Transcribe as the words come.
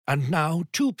And now,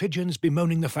 two pigeons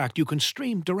bemoaning the fact you can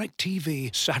stream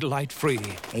DirecTV satellite-free.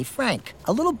 Hey, Frank,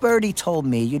 a little birdie told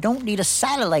me you don't need a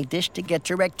satellite dish to get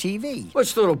DirecTV.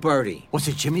 What's little birdie? Was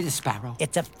it Jimmy the Sparrow?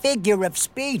 It's a figure of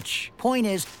speech. Point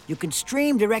is, you can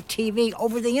stream DirecTV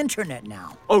over the internet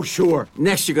now. Oh, sure.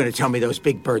 Next you're going to tell me those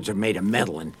big birds are made of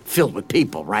metal and filled with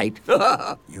people, right?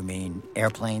 You mean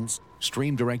airplanes?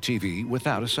 Stream DirecTV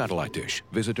without a satellite dish.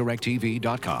 Visit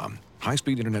directtv.com.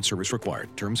 High-speed internet service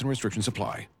required. Terms and restrictions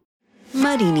apply.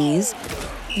 Muddy Knees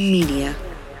Media.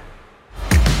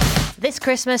 This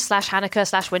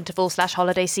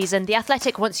Christmas/Hanukkah/Winterval/holiday season, The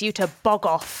Athletic wants you to bog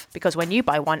off, because when you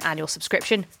buy one annual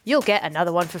subscription, you'll get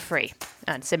another one for free.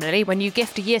 And similarly, when you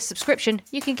gift a year's subscription,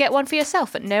 you can get one for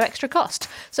yourself at no extra cost.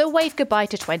 So wave goodbye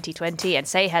to 2020 and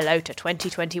say hello to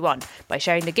 2021 by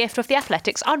sharing the gift of The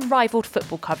Athletic's unrivaled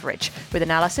football coverage, with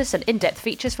analysis and in-depth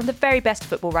features from the very best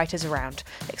football writers around,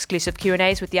 exclusive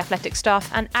Q&As with The Athletic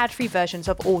staff, and ad-free versions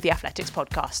of all The Athletic's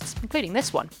podcasts, including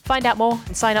this one. Find out more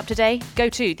and sign up today. Go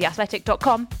to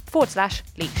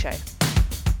theathletic.com/league show.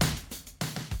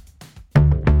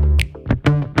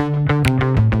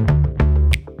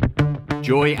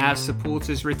 Joy as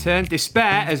supporters return,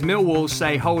 despair as Millwall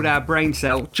say hold our brain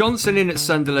cell, Johnson in at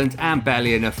Sunderland and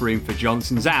barely enough room for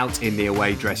Johnson's out in the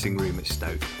away dressing room at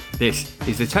Stoke. This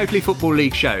is the Totally Football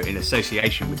League show in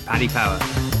association with Paddy Power.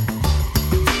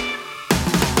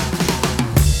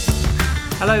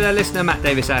 Hello there listener, Matt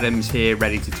Davis-Adams here,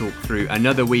 ready to talk through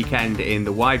another weekend in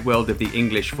the wide world of the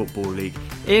English Football League.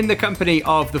 In the company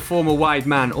of the former wide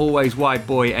man, always wide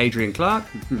boy, Adrian Clark.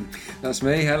 That's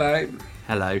me, hello.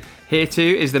 Hello. Here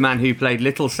too is the man who played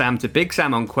Little Sam to Big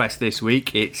Sam on Quest this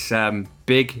week. It's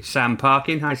Big Sam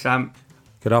Parkin. Hi Sam.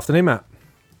 Good afternoon, Matt.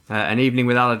 An evening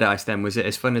with Allardyce then, was it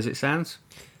as fun as it sounds?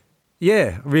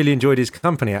 Yeah, really enjoyed his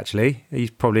company actually.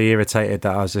 He's probably irritated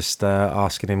that I was just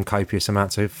asking him copious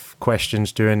amounts of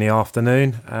questions during the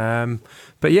afternoon.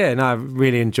 But yeah, no, I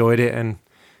really enjoyed it and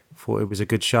thought it was a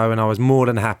good show, and I was more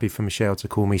than happy for Michelle to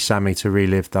call me Sammy to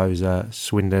relive those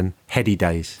Swindon heady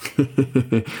days.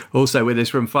 Also with us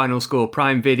from Final Score,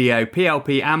 Prime Video,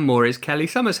 PLP and more is Kelly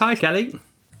Summers. Hi Kelly.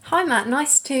 Hi Matt,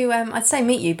 nice to, I'd say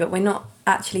meet you, but we're not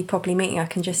actually properly meeting. I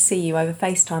can just see you over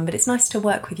FaceTime, but it's nice to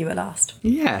work with you at last.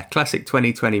 Yeah, classic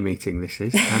 2020 meeting this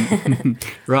is.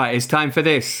 Right, it's time for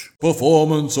this.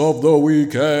 Performance of the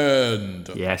weekend.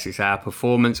 Yes, it's our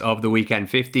performance of the weekend.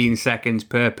 15 seconds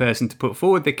per person to put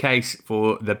forward the case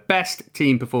for the best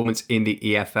team performance in the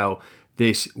EFL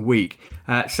this week.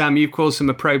 Sam, you've caused some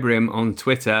opprobrium on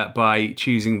Twitter by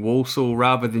choosing Walsall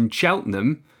rather than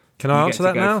Cheltenham. Can I answer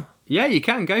that now? Yeah, you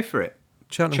can. Go for it.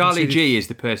 Charlie G is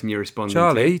the person you're responding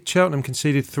to. Cheltenham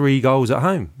conceded 3 goals at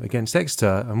home against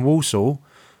Exeter, and Walsall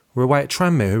were away at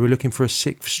Tranmere, who were looking for a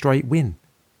 6th straight win.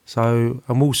 So,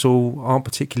 and Walsall aren't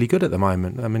particularly good at the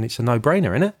moment. I mean, it's a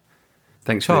no-brainer, isn't it?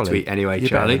 Thanks for the tweet anyway,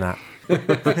 Charlie. Right,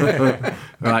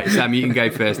 Sam, you can go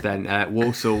first then.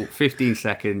 Walsall, 15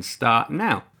 seconds, start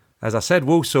now. As I said,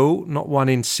 Walsall, not 1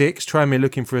 in 6. Tranmere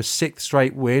looking for a 6th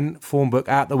straight win. Form book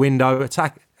out the window.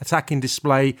 Attacking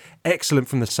display, excellent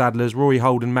from the Saddlers. Rory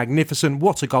Holden, magnificent.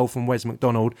 What a goal from Wes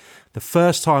McDonald. The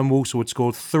first time Walsall had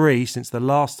scored 3 since the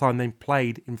last time they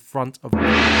played in front of...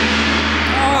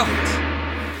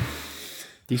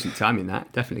 Decent timing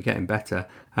that. Definitely getting better.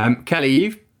 Kelly,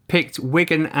 you've picked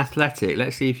Wigan Athletic.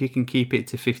 Let's see if you can keep it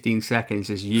to 15 seconds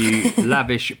as you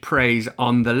lavish praise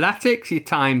on the Latics. Your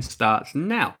time starts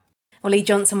now. Well, Lee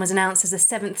Johnson was announced as the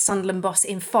 7th Sunderland boss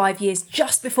in 5 years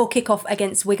just before kick-off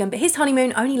against Wigan, but his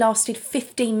honeymoon only lasted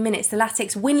 15 minutes. The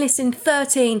Latics winless in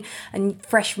 13 and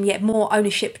fresh from yet more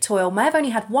ownership toil. May have only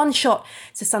had 1 shot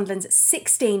to Sunderland's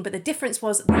 16, but the difference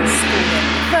was they scored it.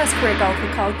 The first career goal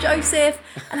for Carl Joseph,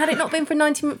 and had it not been for a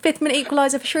 95th minute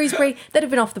equaliser for Shrewsbury, they'd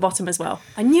have been off the bottom as well.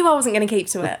 I knew I wasn't going to keep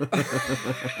to it.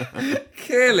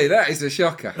 Clearly, that is a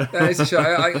shocker. That is a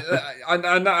shocker.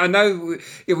 I know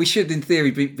we should, in theory,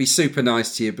 be super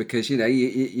nice to you because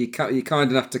you're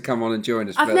kind enough to come on and join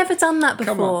us. I've never done that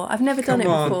before. I've never done it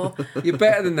before. You're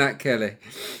better than that, Kelly.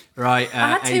 Right, I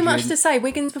had too much to say.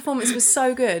 Wigan's performance was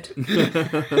so good.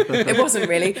 It wasn't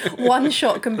really. 1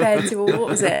 shot compared to, what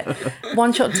was it?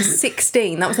 1 shot to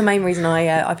 16. That was the main reason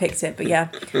I picked it. But yeah,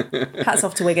 hats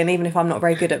off to Wigan, even if I'm not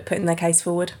very good at putting their case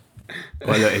forward.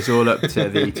 Well, look, it's all up to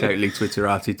the Totally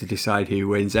Twitterati to decide who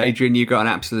wins. Adrian, you've got an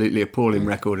absolutely appalling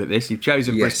record at this. You've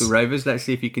chosen Bristol Rovers. Let's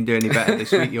see if you can do any better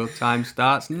this week. Your time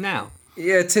starts now.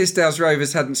 Yeah, Tisdale's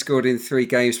Rovers hadn't scored in 3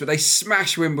 games, but they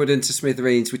smashed Wimbledon to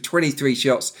smithereens with 23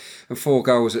 shots and 4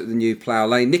 goals at the new Plough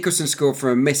Lane. Nicholson scored from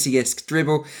a Messi-esque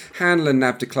dribble. Hanlon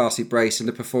nabbed a classy brace, and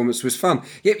the performance was fun.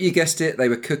 Yep, you guessed it, they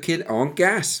were cooking on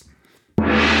gas.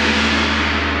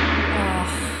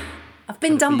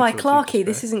 been done by Clarkey.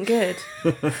 This isn't good.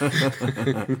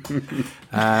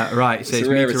 Right, so it's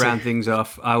me to round things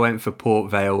off. I went for Port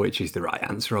Vale, which is the right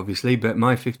answer, obviously, but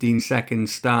my 15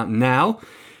 seconds start now.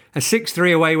 A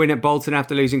 6-3 away win at Bolton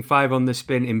after losing 5 on the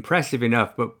spin. Impressive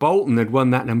enough, but Bolton had won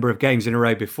that number of games in a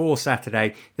row before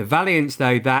Saturday. The Valiants,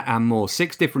 though, that and more.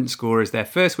 6 different scorers. Their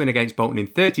first win against Bolton in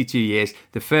 32 years.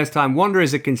 The first time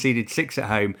Wanderers had conceded 6 at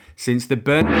home since the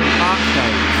Burnley Park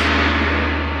days.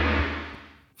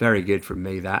 Very good from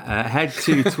me, that. Head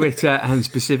to Twitter and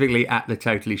specifically at The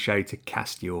Totally Show to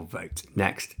cast your vote.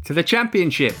 Next, to the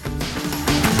Championship.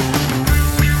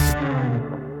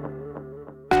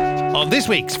 On this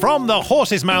week's From the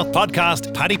Horse's Mouth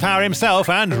podcast, Paddy Power himself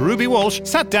and Ruby Walsh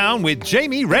sat down with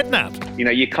Jamie Redknapp. You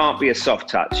know, you can't be a soft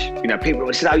touch. You know, people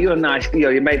will say, oh, you're nice.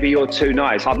 You know, maybe you're too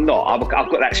nice. I'm not. I've got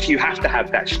that. You have to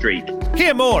have that streak.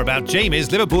 Hear more about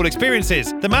Jamie's Liverpool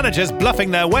experiences, the managers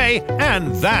bluffing their way,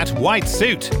 and that white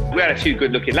suit. We had a few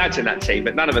good-looking lads in that team,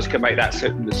 but none of us can make the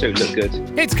suit look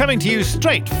good. It's coming to you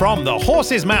straight from the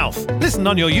horse's mouth. Listen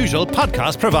on your usual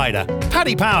podcast provider.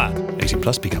 Paddy Power. 18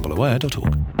 plus,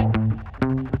 BeGambleAware.org.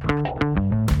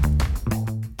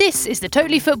 This is the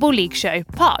Totally Football League Show,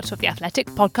 part of the Athletic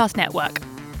Podcast Network.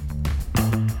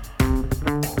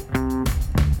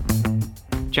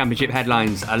 Championship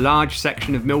headlines. A large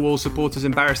section of Millwall supporters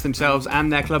embarrassed themselves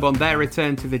and their club on their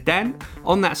return to the Den.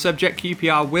 On that subject,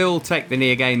 QPR will take the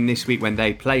knee again this week when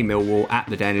they play Millwall at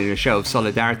the Den in a show of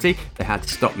solidarity. They had to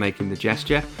stop making the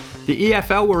gesture. The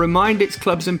EFL will remind its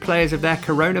clubs and players of their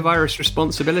coronavirus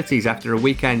responsibilities after a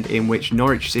weekend in which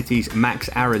Norwich City's Max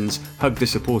Aarons hugged a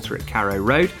supporter at Carrow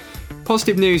Road.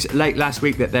 Positive news late last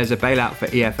week that there's a bailout for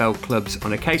EFL clubs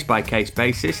on a case-by-case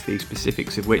basis, the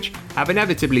specifics of which have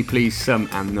inevitably pleased some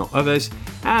and not others,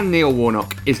 and Neil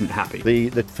Warnock isn't happy.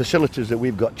 The facilities that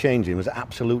we've got changing was an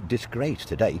absolute disgrace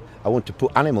today. I want to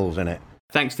put animals in it.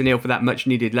 Thanks to Neil for that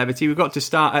much-needed levity. We've got to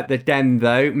start at the Den,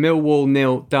 though. Millwall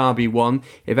 0, Derby 1.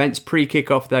 Events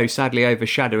pre-kick-off, though, sadly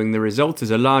overshadowing the result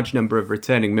as a large number of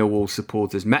returning Millwall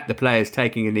supporters met the players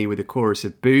taking a knee with a chorus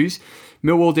of boos.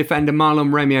 Millwall defender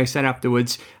Marlon Romeo said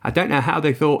afterwards, I don't know how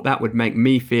they thought that would make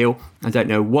me feel. I don't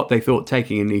know what they thought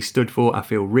taking a knee stood for. I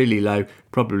feel really low,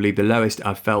 probably the lowest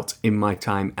I've felt in my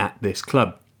time at this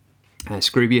club.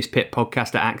 Scroobius Pip,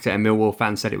 podcaster, actor and Millwall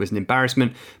fan, said it was an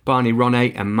embarrassment. Barney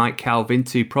Ronay and Mike Calvin,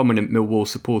 2 prominent Millwall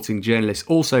supporting journalists,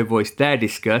 also voiced their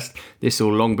disgust. This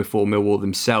all long before Millwall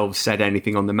themselves said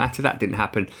anything on the matter. That didn't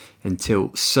happen until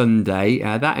Sunday.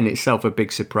 That in itself a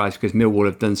big surprise because Millwall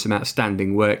have done some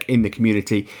outstanding work in the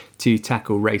community to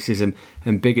tackle racism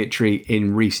and bigotry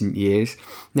in recent years.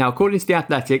 Now, according to The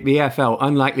Athletic, the EFL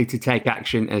unlikely to take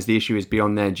action as the issue is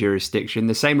beyond their jurisdiction.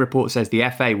 The same report says the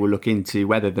FA will look into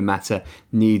whether the matter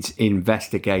needs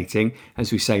investigating.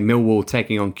 As we say, Millwall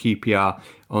taking on QPR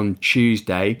on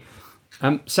Tuesday.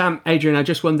 Sam, Adrian, I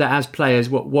just wonder, as players,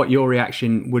 what your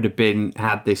reaction would have been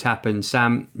had this happened.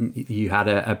 Sam, you had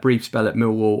a brief spell at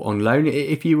Millwall on loan.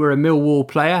 If you were a Millwall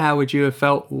player, how would you have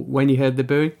felt when you heard the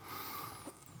booing?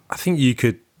 I think you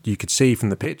could see from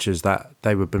the pictures that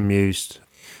they were bemused,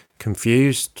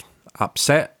 confused,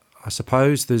 upset, I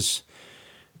suppose. There's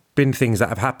been things that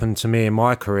have happened to me in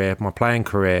my career, my playing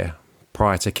career,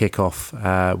 prior to kick-off,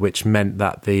 which meant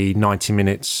that the 90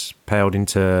 minutes paled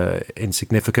into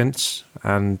insignificance,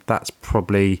 and that's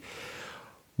probably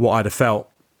what I'd have felt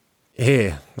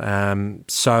here.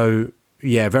 So,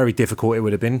 yeah, very difficult it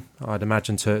would have been, I'd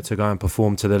imagine, to go and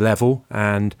perform to the level.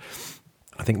 And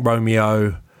I think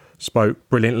Romeo spoke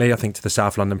brilliantly, I think, to the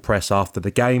South London press after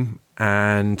the game,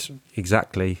 and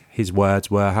exactly his words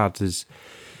were, how does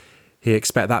he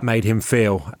expect that made him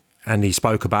feel? And he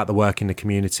spoke about the work in the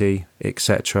community,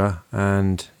 etc.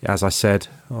 And as I said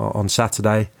on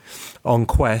Saturday, on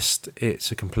Quest,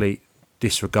 it's a complete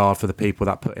disregard for the people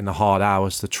that put in the hard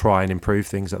hours to try and improve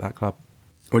things at that club.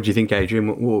 What do you think,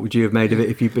 Adrian? What would you have made of it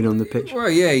if you'd been on the pitch?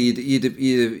 Well, yeah, you'd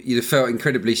have felt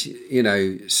incredibly,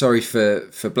 sorry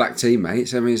for black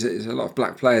teammates. I mean, there's a lot of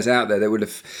black players out there that would have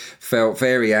felt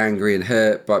very angry and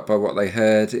hurt by what they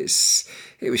heard. It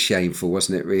was shameful,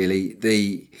 wasn't it? Really,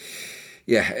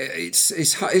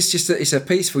 it's just it's a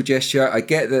peaceful gesture. I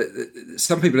get that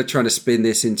some people are trying to spin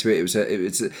this into it was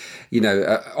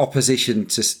opposition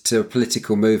to a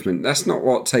political movement. That's not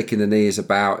what taking the knee is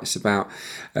about. It's about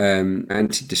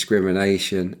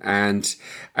anti-discrimination, and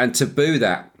to boo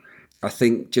that, I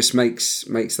think, just makes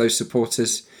those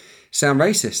supporters sound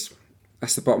racist.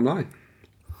 That's the bottom line.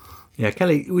 Yeah,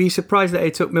 Kelly, were you surprised that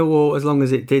it took Millwall as long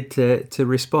as it did to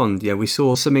respond? Yeah, we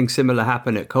saw something similar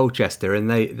happen at Colchester, and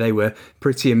they were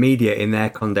pretty immediate in their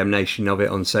condemnation of it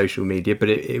on social media, but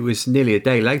it was nearly a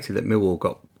day later that Millwall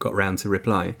got round to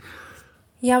replying.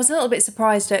 Yeah, I was a little bit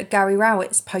surprised at Gary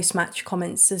Rowett's post-match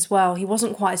comments as well. He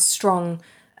wasn't quite as strong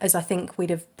as I think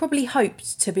we'd have probably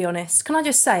hoped, to be honest. Can I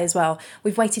just say as well,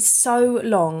 we've waited so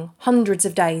long, hundreds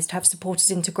of days, to have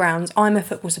supporters into grounds. I'm a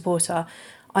football supporter.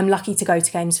 I'm lucky to go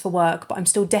to games for work, but I'm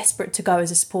still desperate to go as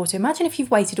a supporter. Imagine if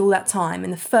you've waited all that time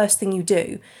and the first thing you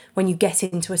do when you get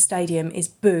into a stadium is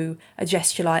boo a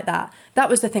gesture like that. That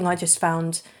was the thing I just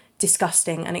found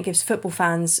disgusting, and it gives football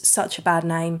fans such a bad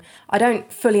name. I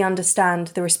don't fully understand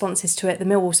the responses to it. The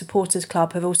Millwall Supporters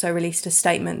Club have also released a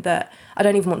statement that I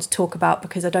don't even want to talk about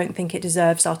because I don't think it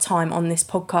deserves our time on this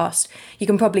podcast. You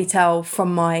can probably tell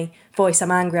from my voice I'm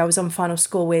angry. I was on Final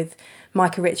Score with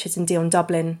Micah Richards and Dion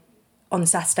Dublin on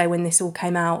Saturday when this all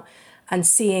came out, and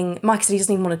seeing Micah said he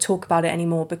doesn't even want to talk about it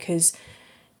anymore because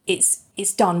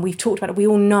it's done. We've talked about it. We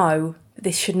all know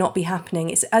this should not be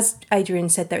happening. It's, as Adrian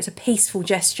said there, it's a peaceful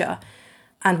gesture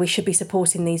and we should be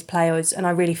supporting these players. And I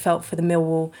really felt for the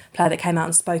Millwall player that came out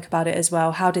and spoke about it as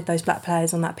well. How did those black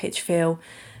players on that pitch feel?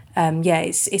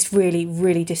 It's really,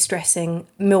 really distressing.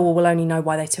 Millwall will only know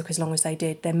why they took as long as they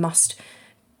did. There must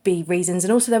be reasons.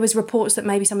 And also there was reports that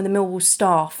maybe some of the Millwall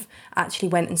staff actually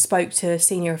went and spoke to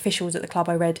senior officials at the club.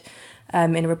 I read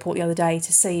in a report the other day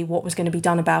to see what was going to be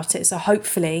done about it. So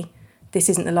hopefully this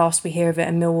isn't the last we hear of it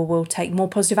and Millwall will take more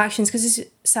positive actions because, as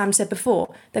Sam said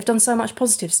before, they've done so much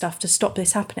positive stuff to stop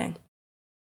this happening.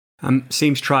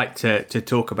 Seems trite to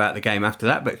talk about the game after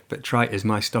that, but trite is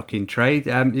my stock in trade.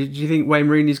 Do you think Wayne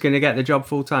Rooney's going to get the job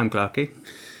full-time, Clarkie?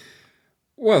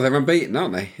 Well, they're unbeaten,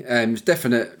 aren't they?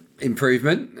 Definite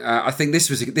improvement. I think this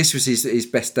was his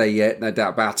best day yet, no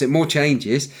doubt about it. More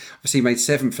changes. Obviously, he made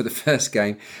 7 for the first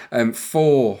game,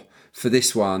 4 for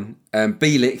this one.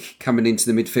 Bielik coming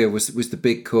into the midfield was the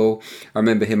big call. I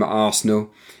remember him at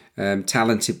Arsenal.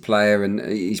 Talented player, and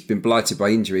he's been blighted by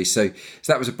injuries. So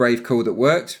that was a brave call that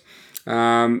worked.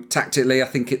 Tactically, I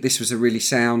think this was a really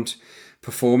sound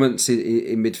performance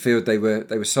in midfield. They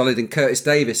were solid. And Curtis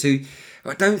Davis, who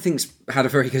I don't think's had a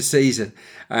very good season,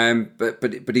 but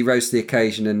he rose to the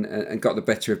occasion and got the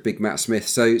better of Big Matt Smith.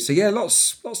 So yeah,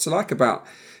 lots to like about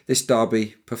this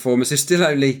Derby performance.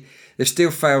 They've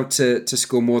still failed to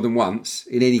score more than once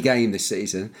in any game this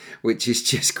season, which is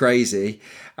just crazy.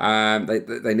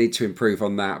 They need to improve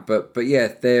on that. But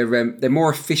yeah, they're more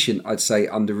efficient, I'd say,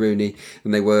 under Rooney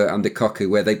than they were under Cocu,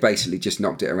 where they basically just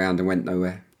knocked it around and went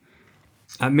nowhere.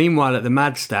 Meanwhile, at the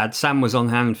Madstad, Sam was on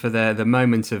hand for the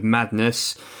moment of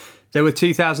madness. There were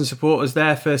 2,000 supporters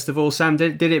there, first of all. Sam,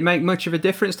 did it make much of a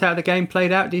difference to how the game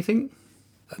played out, do you think?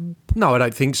 No, I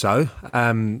don't think so.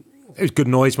 It was good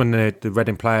noise when the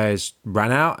Reading players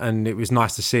ran out, and it was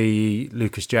nice to see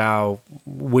Lucas João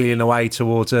wheeling away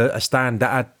towards a stand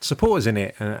that had supporters in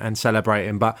it and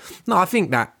celebrating. But no, I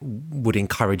think that would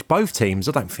encourage both teams.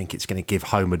 I don't think it's going to give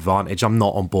home advantage. I'm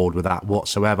not on board with that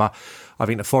whatsoever. I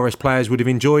think the Forest players would have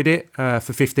enjoyed it for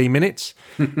 15 minutes.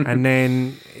 And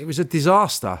then it was a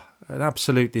disaster, an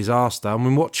absolute disaster. I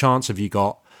mean, what chance have you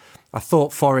got? I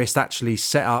thought Forest actually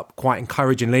set up quite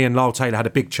encouragingly, and Lyle Taylor had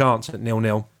a big chance at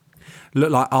 0-0.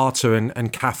 Looked like Arthur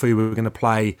and Cafu were going to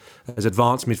play as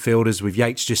advanced midfielders with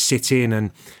Yates just sitting,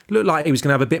 and looked like he was going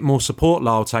to have a bit more support,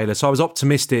 Lyle Taylor. So I was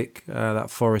optimistic that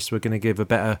Forest were going to give a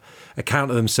better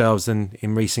account of themselves than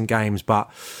in recent games.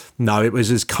 But no, it was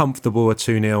as comfortable a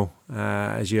 2-0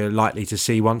 as you're likely to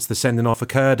see once the sending off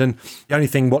occurred. And the only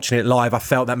thing watching it live, I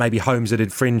felt that maybe Holmes had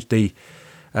infringed the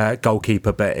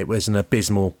goalkeeper, but it was an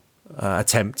abysmal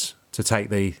attempt to take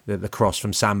the cross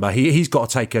from Samba. He's got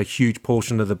to take a huge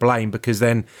portion of the blame, because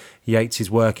then Yates is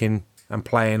working and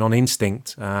playing on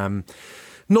instinct. Not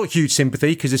huge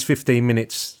sympathy, because there's 15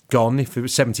 minutes gone. If it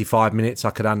was 75 minutes, I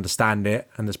could understand it.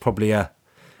 And there's probably a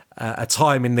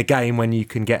time in the game when you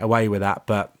can get away with that.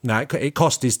 But no, it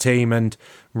cost his team, and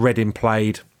Reading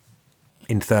played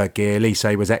in third gear.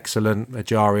 Lise was excellent.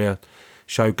 Ajaria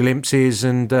showed glimpses,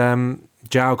 and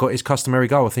João got his customary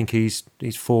goal. I think he's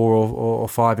 4 or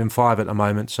 5 in 5 at the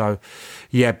moment. So,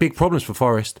 yeah, big problems for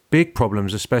Forest. Big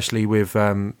problems, especially with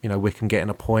Wickham getting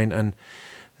a point, and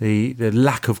the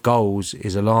lack of goals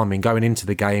is alarming. Going into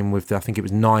the game with I think it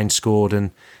was 9 scored,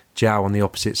 and João on the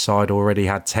opposite side already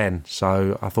had 10.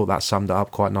 So I thought that summed it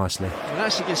up quite nicely. And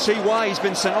as you can see why he's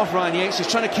been sent off, Ryan Yates is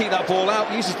trying to keep that ball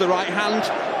out. Uses the right hand.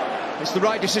 It's the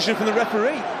right decision from the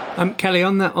referee. Kelly,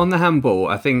 on the handball,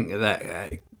 I think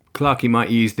that Clarkie might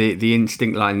use the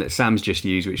instinct line that Sam's just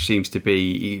used, which seems to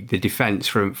be the defence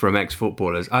from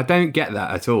ex-footballers. I don't get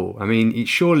that at all. I mean,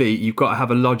 surely you've got to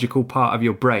have a logical part of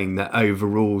your brain that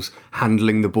overrules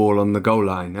handling the ball on the goal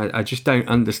line. I just don't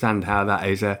understand how that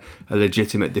is a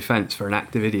legitimate defence for an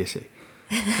act of idiocy.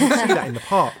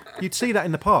 You'd see that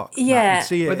in the park. Yeah. You'd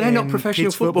see it but they're not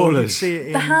professional footballers. See it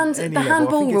in The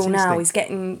handball rule now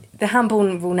instinct. the handball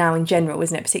rule now in general,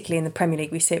 isn't it? Particularly in the Premier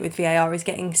League, we see it with VAR, is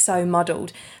getting so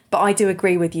muddled. But I do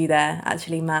agree with you there,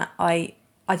 actually, Matt. I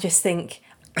just think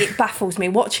it baffles me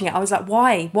watching it. I was like,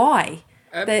 why?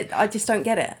 I just don't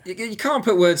get it. You can't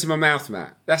put words in my mouth,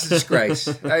 Matt. That's a disgrace.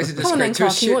 That is a disgrace. Come on then,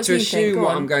 Clarky, to assume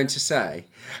what I'm going to say.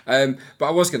 But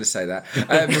I was going to say that.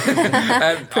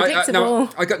 Predictable.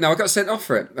 I got sent off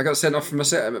for it. I got sent off for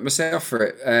myself for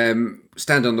it.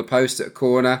 Stand on the post at a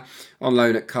corner, on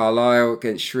loan at Carlisle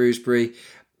against Shrewsbury.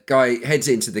 Guy heads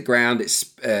it into the ground.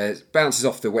 It bounces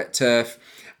off the wet turf,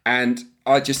 and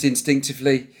I just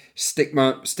instinctively stick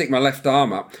my left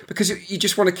arm up because you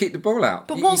just want to keep the ball out.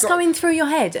 But what's going through your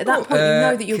head at that point? You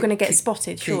know that you're going to get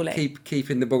spotted. Surely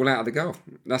keeping the ball out of the goal.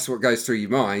 That's what goes through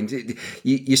your mind.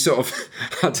 You sort of,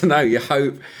 I don't know. You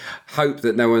hope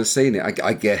that no one's seen it.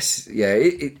 I guess. Yeah.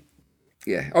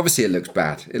 Yeah. Obviously, it looks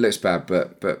bad.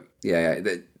 But yeah,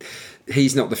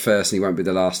 he's not the first, and he won't be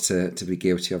the last to be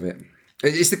guilty of it.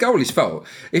 It's the goalie's fault.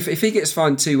 If he gets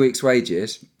fined 2 weeks'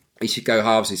 wages, he should go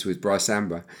halvesies with Bryce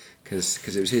Amber.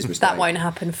 Because it was his mistake. That won't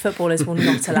happen. Footballers will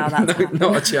not allow that to happen.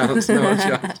 Not a chance.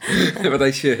 But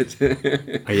they should.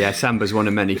 Yeah, Samba's one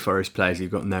of many Forest players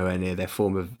who've got nowhere near their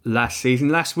form of last season.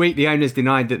 Last week, the owners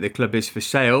denied that the club is for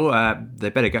sale. They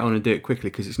better get on and do it quickly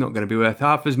because it's not going to be worth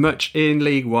half as much in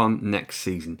League One next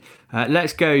season.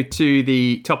 Let's go to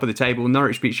the top of the table.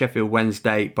 Norwich beat Sheffield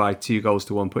Wednesday by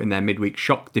 2-1, putting their midweek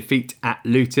shock defeat at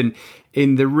Luton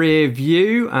in the rear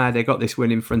view. They got this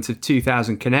win in front of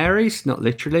 2,000 Canaries, not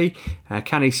literally.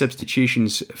 Canny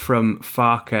substitutions from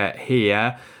Farke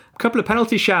here. A couple of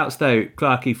penalty shouts, though,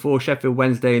 Clarkey, for Sheffield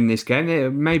Wednesday in this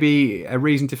game. Maybe a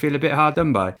reason to feel a bit hard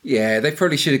done by. Yeah, they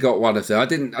probably should have got one of them. I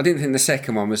didn't think the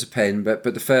second one was a pen, but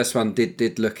the first one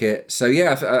did look it. So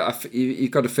yeah,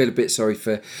 you've got to feel a bit sorry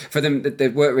for them. They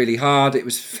worked really hard. It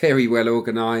was very well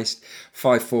organised.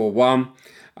 5-4-1.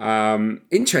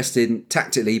 Interesting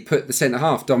tactically, he put the centre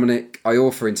half Dominic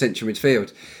Iorfa in central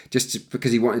midfield just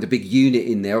because he wanted a big unit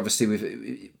in there. Obviously,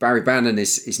 with Barry Bannon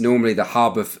is normally the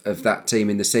hub of that team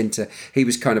in the centre. He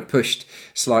was kind of pushed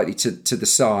slightly to the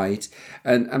side,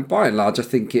 and by and large, I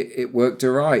think it worked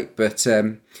all right. But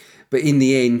in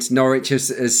the end, Norwich,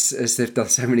 as they've done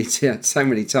so many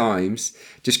times,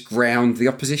 just ground the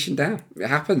opposition down. It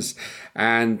happens,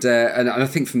 and I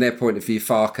think from their point of view,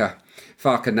 Farke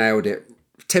nailed it.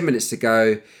 10 minutes to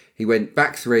go, he went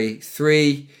back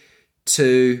 3-2-4-1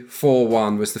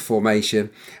 was the formation,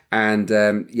 and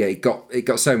it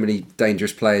got so many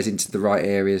dangerous players into the right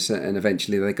areas, and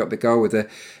eventually they got the goal with the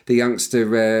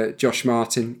youngster Josh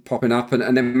Martin popping up,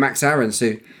 and then Max Aarons,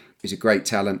 who's a great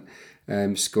talent,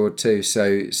 scored too.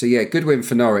 So yeah, good win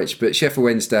for Norwich, but Sheffield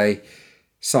Wednesday,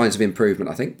 signs of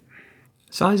improvement, I think.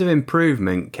 Signs of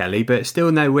improvement, Kelly, but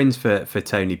still no wins for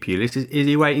Tony Pulis. Is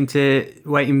he waiting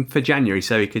for January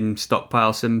so he can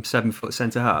stockpile some 7-foot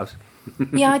centre halves?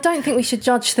 Yeah, I don't think we should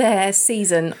judge their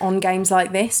season on games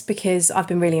like this because I've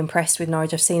been really impressed with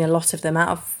Norwich. I've seen a lot of them. Out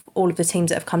of all of the teams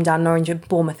that have come down, Norwich and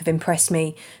Bournemouth have impressed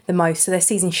me the most. So their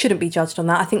season shouldn't be judged on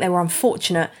that. I think they were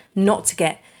unfortunate not to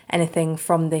get anything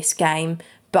from this game.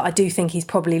 But I do think he's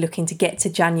probably looking to get to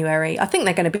January. I think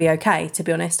they're going to be okay, to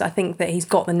be honest. I think that he's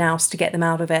got the nous to get them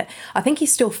out of it. I think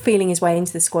he's still feeling his way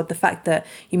into the squad. The fact that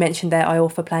you mentioned there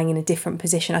Iorfa playing in a different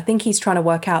position, I think he's trying to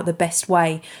work out the best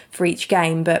way for each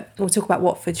game. But we'll talk about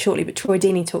Watford shortly. But Troy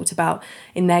Deeney talked about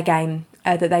in their game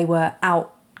that they were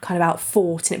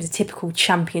out-fought, and it was a typical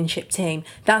championship team.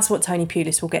 That's what Tony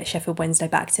Pulis will get Sheffield Wednesday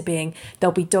back to being.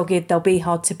 They'll be dogged, they'll be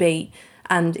hard to beat,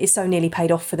 and it's so nearly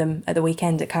paid off for them at the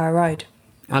weekend at Carrow Road.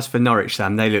 As for Norwich,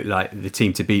 Sam, they look like the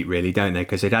team to beat, really, don't they?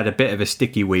 Because they'd had a bit of a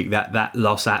sticky week, that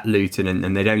loss at Luton,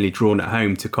 and they'd only drawn at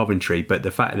home to Coventry. But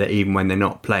the fact that even when they're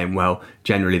not playing well,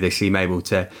 generally they seem able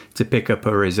to pick up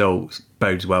a result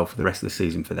bodes well for the rest of the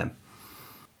season for them.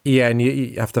 Yeah, and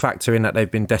you have to factor in that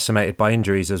they've been decimated by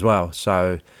injuries as well.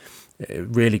 So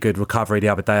really good recovery the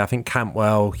other day. I think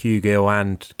Cantwell, Hugill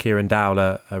and Kieran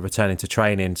Dowler are returning to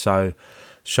training. So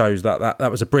shows that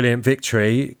was a brilliant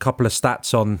victory. A couple of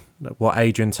stats on what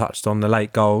Adrian touched on, the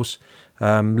late goals.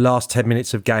 Last 10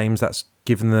 minutes of games, that's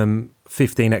given them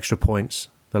 15 extra points,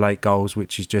 the late goals,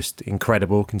 which is just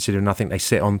incredible considering I think they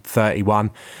sit on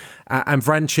 31. And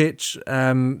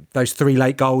Vrancic, those 3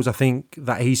 late goals, I think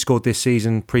that he scored this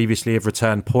season previously have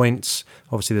returned points.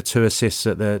 Obviously the 2 assists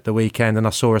at the weekend. And I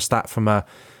saw a stat from a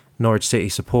Norwich City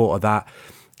supporter that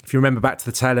if you remember back to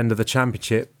the tail end of the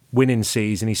Championship winning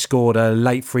season, he scored a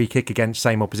late free kick against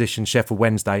same opposition, Sheffield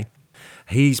Wednesday.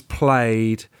 He's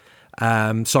played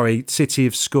City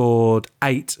have scored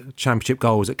 8 championship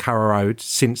goals at Carrow Road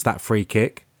since that free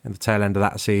kick at the tail end of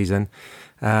that season.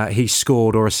 He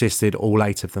scored or assisted all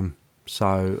 8 of them.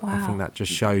 So I think that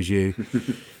just shows you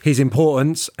his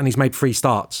importance, and he's made 3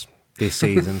 starts this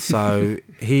season. So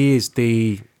he is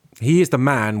the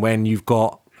man when you've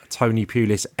got Tony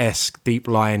Pulis-esque deep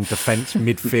line defence,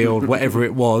 midfield, whatever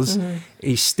it was.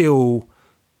 He still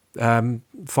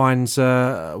finds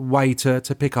a way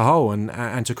to pick a hole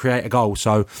and to create a goal.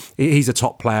 So he's a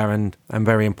top player and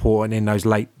very important in those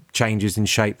late changes in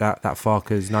shape that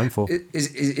Farke's known for.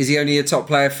 Is he only a top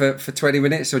player for 20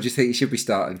 minutes, or do you think he should be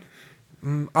starting?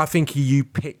 I think you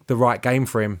pick the right game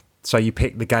for him. So you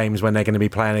pick the games when they're going to be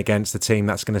playing against the team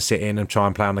that's going to sit in and try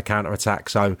and play on the counter-attack.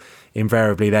 So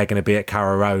invariably they're going to be at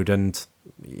Carrow Road. And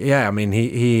yeah, I mean,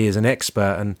 he is an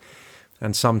expert,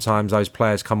 and sometimes those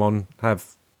players come on,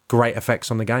 have great effects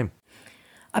on the game.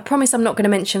 I promise I'm not going to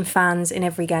mention fans in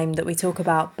every game that we talk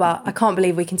about, but I can't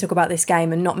believe we can talk about this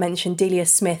game and not mention Delia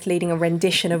Smith leading a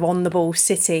rendition of On The Ball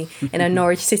City in a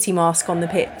Norwich City mask on the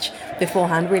pitch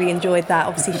beforehand. Really enjoyed that.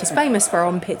 Obviously, she's famous for her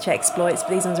on-pitch exploits,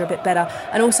 but these ones are a bit better.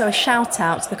 And also a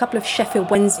shout-out to the couple of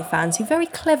Sheffield Wednesday fans who very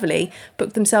cleverly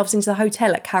booked themselves into the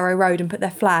hotel at Carrow Road and put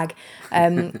their flag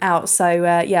out. So,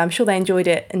 I'm sure they enjoyed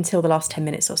it until the last 10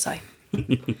 minutes or so.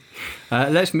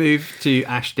 Let's move to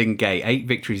Ashton Gate. 8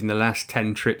 victories in the last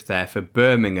 10 trips there for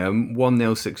Birmingham.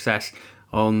 1-0 success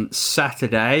on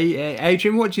Saturday.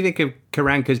 Adrian, what do you think of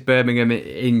Karanka's Birmingham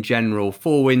in general?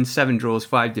 4 wins, 7 draws,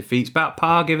 5 defeats. About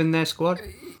par given their squad?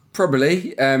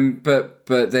 Probably, but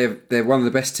they're one of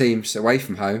the best teams away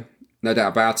from home, no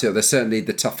doubt about it. They're certainly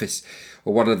the toughest,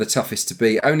 or one of the toughest to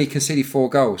beat. Only conceded 4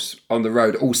 goals on the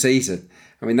road all season.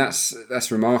 I mean,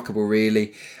 that's remarkable,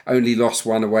 really. Only lost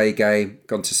 1 away game,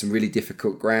 gone to some really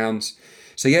difficult grounds.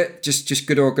 So, yeah, just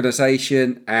good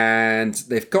organisation. And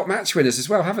they've got match winners as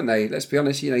well, haven't they? Let's be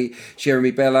honest. You know,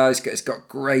 Jeremy Bella has got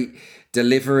great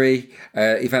delivery.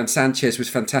 Ivan Sanchez was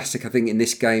fantastic, I think, in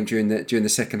this game during the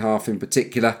second half in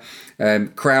particular.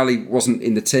 Crowley wasn't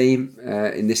in the team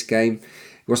in this game.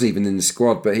 He wasn't even in the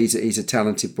squad, but he's a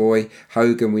talented boy.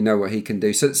 Hogan, we know what he can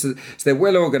do. So they're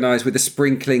well organised with a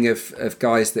sprinkling of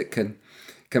guys that can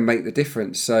make the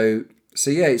difference. So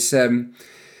yeah, it's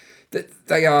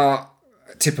they are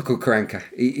typical Karanka.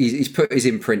 He's put his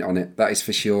imprint on it, that is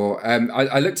for sure.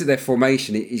 I looked at their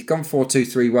formation. He's gone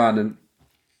 4-2-3-1, and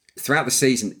throughout the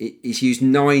season, he's used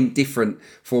 9 different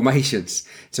formations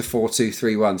to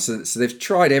 4-2-3-1. So they've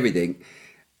tried everything.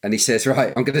 And he says,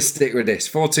 right, I'm going to stick with this.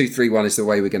 4-2-3-1 is the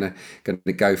way we're going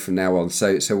to go from now on.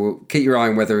 So we'll keep your eye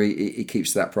on whether he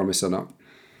keeps that promise or not.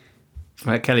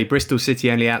 Right, Kelly, Bristol City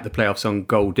only out the playoffs on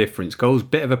goal difference. Goals,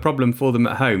 bit of a problem for them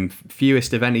at home.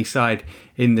 Fewest of any side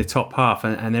in the top half.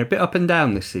 And they're a bit up and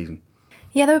down this season.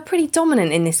 Yeah, they were pretty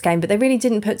dominant in this game, but they really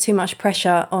didn't put too much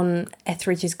pressure on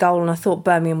Etheridge's goal. And I thought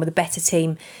Birmingham were the better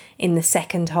team in the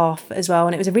second half as well.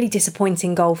 And it was a really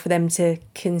disappointing goal for them to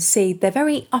concede. They're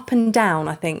very up and down,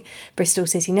 I think, Bristol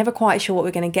City. Never quite sure what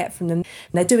we're going to get from them.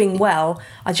 They're doing well.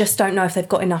 I just don't know if they've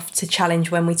got enough to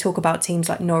challenge when we talk about teams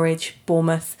like Norwich,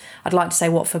 Bournemouth. I'd like to say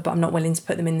Watford, but I'm not willing to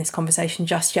put them in this conversation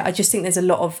just yet. I just think there's a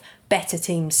lot of better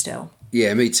teams still.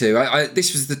 Yeah, me too.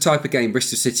 This was the type of game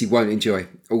Bristol City won't enjoy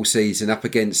all season, up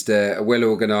against a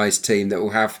well-organised team that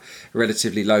will have a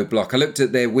relatively low block. I looked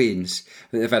at their wins.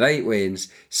 I think they've had 8 wins.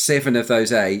 7 of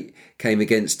those 8 came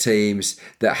against teams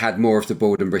that had more of the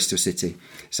ball than Bristol City.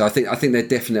 So I think they're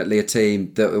definitely a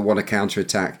team that will want to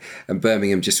counter-attack, and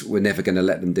Birmingham just were never going to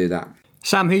let them do that.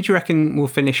 Sam, who do you reckon will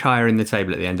finish higher in the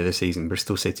table at the end of the season,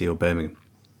 Bristol City or Birmingham?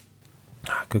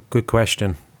 Good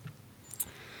question.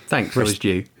 Thanks, that was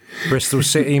due. Bristol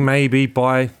City maybe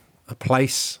by a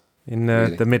place in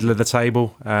the middle of the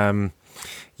table. I'm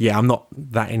not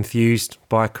that enthused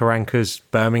by Karanka's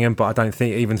Birmingham, but I don't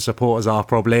think even supporters are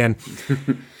probably. And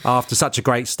after such a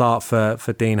great start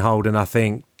for Dean Holden, I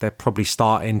think they're probably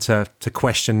starting to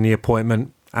question the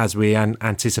appointment as we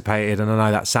anticipated. And I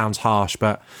know that sounds harsh,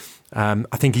 but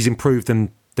I think he's improved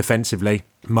them defensively,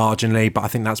 marginally, but I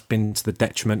think that's been to the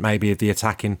detriment maybe of the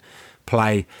attacking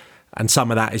play. And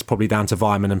some of that is probably down to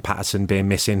Vyman and Patterson being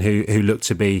missing, who looked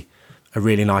to be a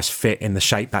really nice fit in the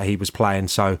shape that he was playing.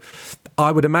 So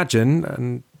I would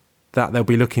imagine that they'll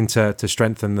be looking to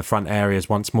strengthen the front areas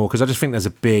once more, because I just think there's a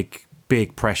big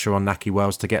pressure on Nahki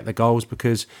Wells to get the goals,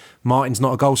 because Martin's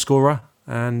not a goal scorer,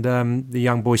 and the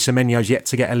young boy Semenyo's yet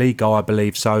to get a league goal, I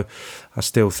believe. So I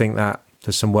still think that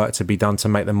there's some work to be done to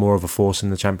make them more of a force in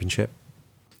the Championship.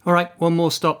 All right, one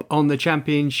more stop on the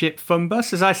Championship fun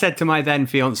bus. As I said to my then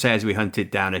fiancée as we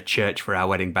hunted down a church for our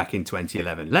wedding back in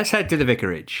 2011, let's head to the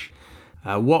vicarage.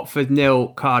 Watford 0,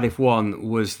 Cardiff 1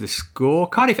 was the score.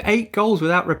 Cardiff 8 goals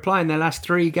without reply in their last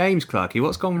 3 games, Clarkey.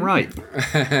 What's gone right?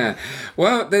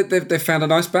 Well, they've found a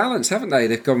nice balance, haven't they?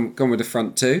 They've gone with the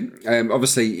front two.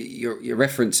 Obviously, you're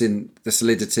referencing the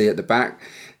solidity at the back.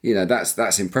 You know,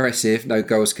 that's impressive. No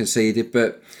goals conceded.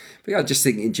 But yeah, I just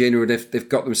think in general they've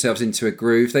got themselves into a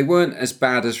groove. They weren't as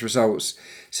bad as results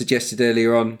suggested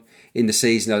earlier on in the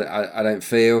season, I don't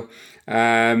feel.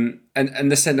 And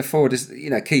the centre forward is,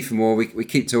 Kiefer Moore. We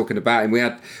keep talking about him. We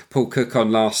had Paul Cook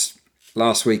on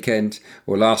last weekend,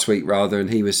 or last week rather, and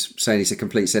he was saying he's a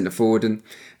complete centre forward,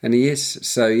 and he is.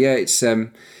 So yeah, it's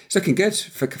looking good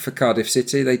for Cardiff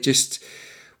City. They just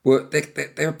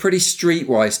they're a pretty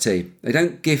streetwise team. They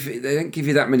don't give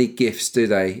you that many gifts, do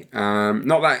they?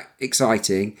 Not that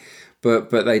exciting, but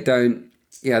they don't.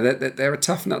 Yeah, they're a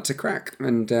tough nut to crack,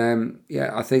 and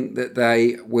I think that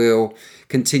they will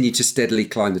continue to steadily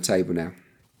climb the table now.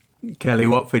 Kelly,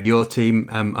 Watford, your team,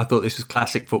 I thought this was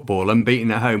classic football, unbeaten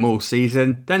at home all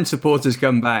season, then supporters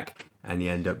come back and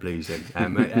you end up losing.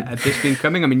 Had this been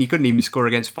coming? I mean, you couldn't even score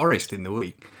against Forest in the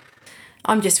week.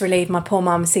 I'm just relieved my poor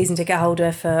mum, season ticket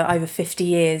holder for over 50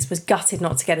 years, was gutted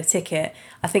not to get a ticket.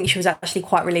 I think she was actually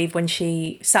quite relieved when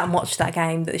she sat and watched that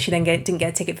game that she then didn't get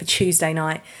a ticket for Tuesday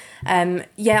night.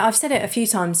 I've said it a few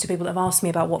times to people that have asked me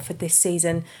about Watford this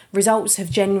season. Results have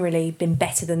generally been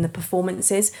better than the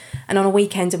performances. And on a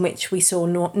weekend in which we saw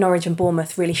Norwich and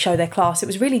Bournemouth really show their class, it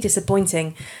was really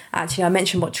disappointing. Actually, I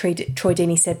mentioned what Troy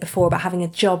Deeney said before about having a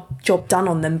job done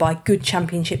on them by a good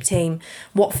Championship team.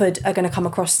 Watford are going to come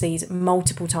across these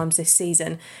multiple times this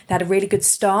season. They had a really good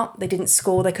start. They didn't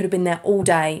score. They could have been there all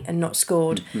day and not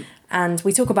scored. Mm-hmm. And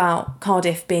we talk about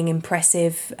Cardiff being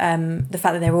impressive, the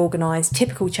fact that they're organised,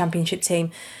 typical Championship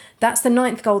team. That's the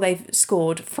 9th goal they've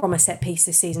scored from a set piece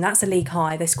this season. That's a league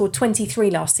high. They scored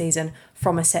 23 last season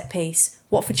from a set piece.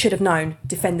 Watford should have known,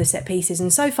 defend the set pieces.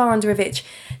 And so far under Ivic,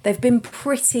 they've been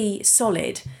pretty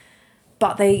solid,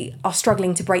 but they are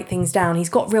struggling to break things down. He's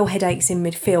got real headaches in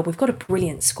midfield. We've got a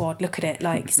brilliant squad. Look at it.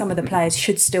 Like, some of the players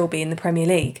should still be in the Premier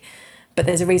League. But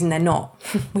there's a reason they're not.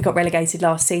 We got relegated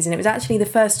last season. It was actually the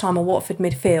first time a Watford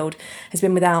midfield has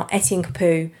been without Etienne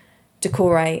Capoue,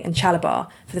 Doucouré and Chalobah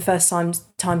for the first time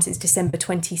since December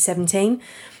 2017.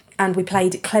 And we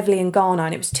played Cleverley and Garner,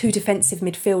 and it was 2 defensive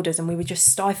midfielders, and we were just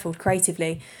stifled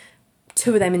creatively.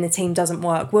 2 of them in the team doesn't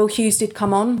work. Will Hughes did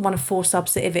come on, one of 4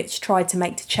 subs that Ivic tried to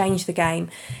make to change the game.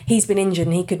 He's been injured,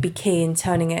 and he could be key in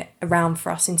turning it around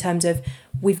for us in terms of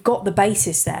we've got the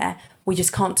basis there. We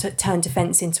just can't turn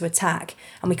defence into attack,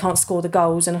 and we can't score the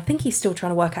goals. And I think he's still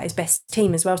trying to work out his best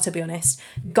team as well, to be honest.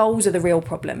 Goals are the real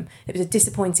problem. It was a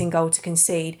disappointing goal to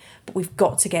concede, but we've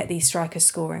got to get these strikers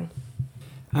scoring.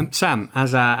 Sam,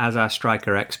 as our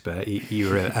striker expert, you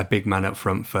were a big man up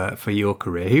front for your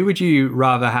career. Who would you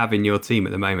rather have in your team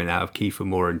at the moment out of Kiefer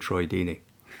Moore and Troy Deeney?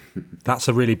 That's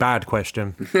a really bad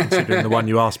question, considering the one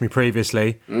you asked me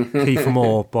previously. Kiefer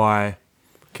Moore by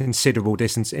considerable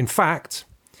distance. In fact...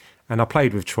 And I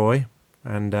played with Troy,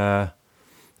 and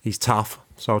he's tough,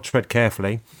 so I'll tread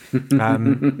carefully.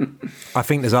 I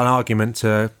think there's an argument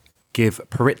to give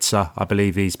Peritza, I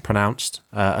believe he's pronounced,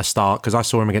 a start, because I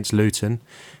saw him against Luton,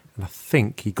 and I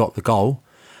think he got the goal,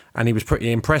 and he was pretty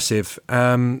impressive.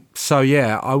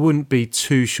 I wouldn't be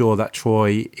too sure that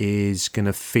Troy is going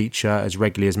to feature as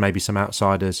regularly as maybe some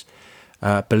outsiders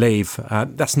believe.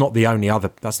 That's not the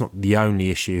only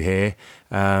issue here.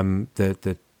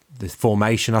 The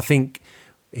formation, I think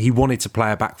he wanted to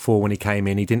play a back 4 when he came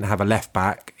in. He didn't have a left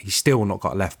back. He's still not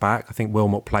got a left back. I think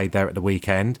Wilmot played there at the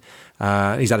weekend.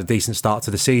 He's had a decent start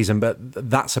to the season, but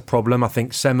that's a problem. I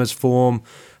think Sema's form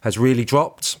has really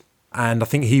dropped, and I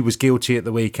think he was guilty at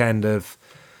the weekend of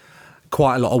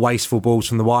quite a lot of wasteful balls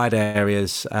from the wide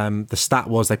areas. The stat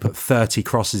was they put 30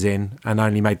 crosses in and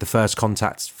only made the first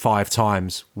contact 5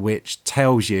 times, which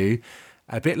tells you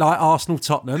a bit like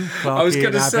Arsenal-Tottenham. I was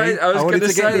going to say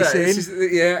that.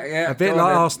 Yeah. A bit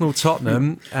like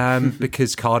Arsenal-Tottenham,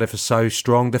 because Cardiff are so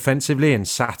strong defensively and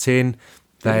sat in.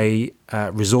 They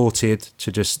resorted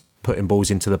to just putting balls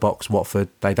into the box. Watford,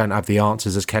 they don't have the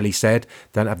answers, as Kelly said.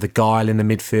 Don't have the guile in the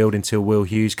midfield until Will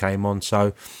Hughes came on.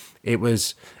 So it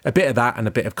was a bit of that and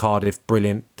a bit of Cardiff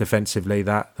brilliant defensively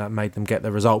that made them get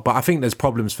the result. But I think there's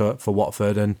problems for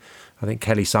Watford, and I think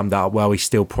Kelly summed that up well. He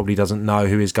still probably doesn't know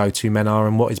who his go-to men are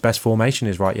and what his best formation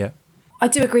is right yet. I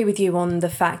do agree with you on the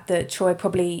fact that Troy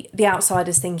probably, the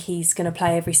outsiders think he's going to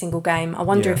play every single game. I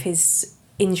wonder if his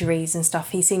injuries and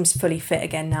stuff, he seems fully fit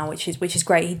again now, which is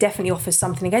great. He definitely offers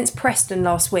something. Against Preston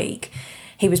last week,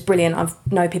 he was brilliant. I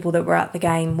know people that were at the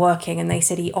game working, and they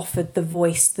said he offered the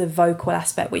voice, the vocal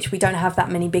aspect, which we don't have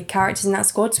that many big characters in that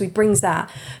squad, so he brings that.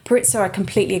 Perizza, I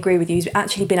completely agree with you. He's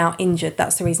actually been out injured.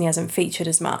 That's the reason he hasn't featured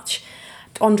as much.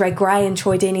 Andre Gray and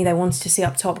Troy Deeney, they wanted to see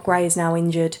up top. Gray is now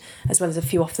injured, as well as a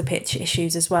few off-the-pitch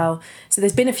issues as well. So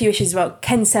there's been a few issues as well.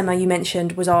 Ken Sema, you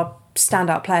mentioned, was our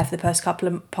standout player for the past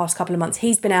couple of months.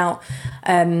 He's been out.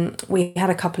 We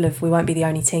won't be the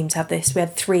only team to have this. We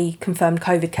had 3 confirmed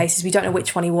COVID cases. We don't know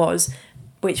which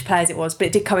players it was, but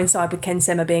it did coincide with Ken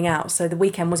Sema being out. So the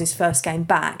weekend was his first game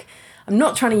back. I'm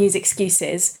not trying to use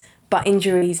excuses, but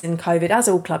injuries and COVID, as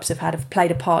all clubs have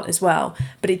played a part as well.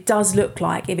 But it does look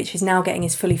like Ivic is now getting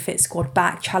his fully fit squad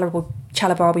back.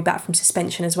 Chalobah will be back from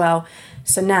suspension as well.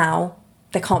 So now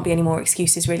there can't be any more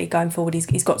excuses really going forward.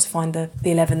 He's got to find the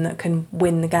 11 that can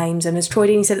win the games. And as Troy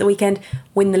Deeney said at the weekend,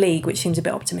 win the league, which seems a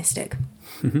bit optimistic.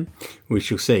 We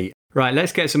shall see. Right,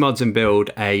 let's get some odds and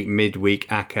build a midweek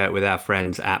ACCA with our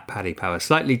friends at Paddy Power.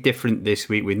 Slightly different this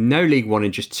week with no League One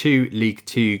and just 2 League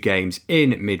Two games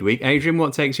in midweek. Adrian,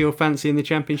 what takes your fancy in the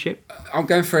Championship? I'm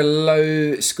going for a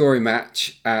low scoring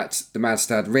match at the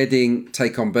Madsted. Reading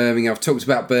take on Birmingham. I've talked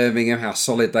about Birmingham, how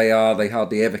solid they are. They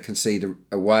hardly ever concede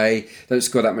away. They don't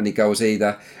score that many goals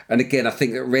either. And again, I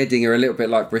think that Reading are a little bit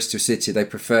like Bristol City. They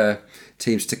prefer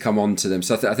teams to come on to them.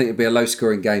 So I think it'll be a low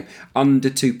scoring game. Under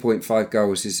 2.5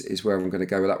 goals is where I'm going to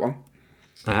go with that one.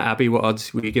 Abby, what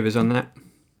odds will you give us on that?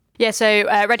 Yeah, so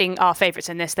Reading are favourites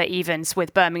in this. They're evens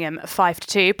with Birmingham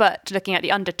 5-2, but looking at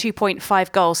the under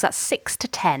 2.5 goals, that's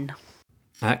 6-10.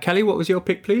 Kelly, what was your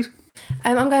pick, please?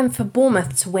 I'm going for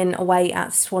Bournemouth to win away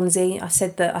at Swansea. I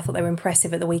said that I thought they were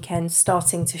impressive at the weekend,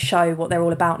 starting to show what they're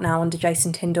all about now under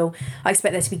Jason Tindall. I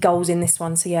expect there to be goals in this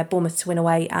one. So yeah, Bournemouth to win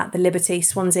away at the Liberty.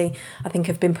 Swansea, I think,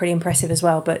 have been pretty impressive as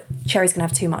well, but Cherry's going to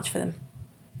have too much for them.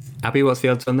 Abby, what's the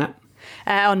odds on that?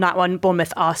 On that one,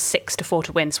 Bournemouth are 6-4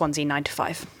 to win, Swansea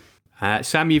 9-5.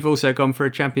 Sam, you've also gone for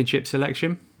a Championship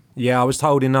selection. Yeah, I was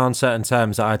told in no uncertain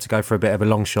terms that I had to go for a bit of a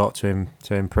long shot to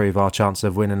improve our chance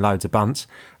of winning loads of bunts.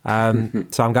 So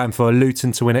I'm going for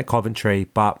Luton to win at Coventry,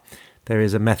 but there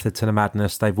is a method to the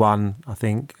madness. They've won, I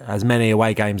think, as many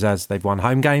away games as they've won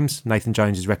home games. Nathan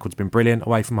Jones's record's been brilliant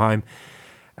away from home.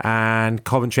 And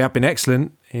Coventry have been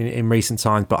excellent in recent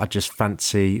times, but I just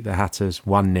fancy the Hatters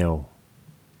 1-0.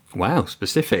 Wow,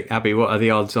 specific. Abby, what are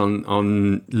the odds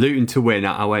on Luton to win?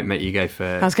 I won't make you go for...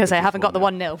 I was going to say, I haven't got the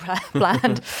 1-0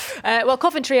 planned. Well,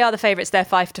 Coventry are the favourites. They're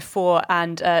 5-4,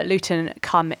 and Luton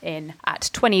come in at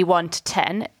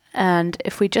 21-10. And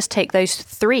if we just take those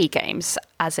 3 games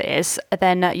as it is,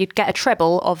 then you'd get a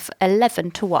treble of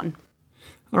 11-1.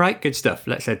 All right, good stuff.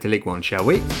 Let's head to League One, shall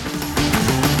we?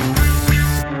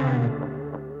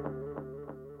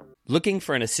 Looking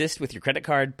for an assist with your credit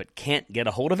card but can't get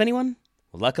a hold of anyone?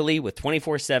 Luckily, with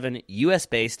 24/7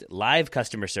 US-based live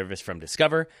customer service from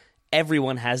Discover,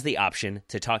 everyone has the option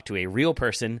to talk to a real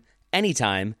person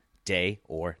anytime, day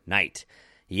or night.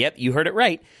 Yep, you heard it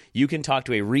right. You can talk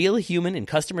to a real human in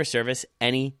customer service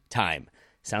anytime.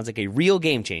 Sounds like a real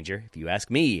game changer, if you ask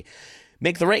me.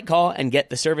 Make the right call and get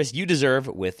the service you deserve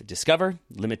with Discover.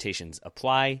 Limitations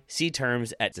apply. See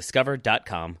terms at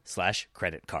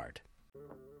discover.com/creditcard.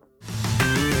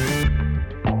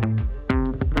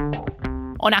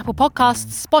 On Apple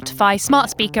Podcasts, Spotify,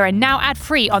 Smart Speaker, and now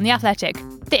ad-free on The Athletic.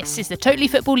 This is the Totally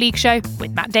Football League show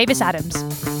with Matt Davis-Adams.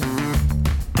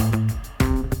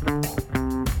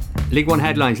 League One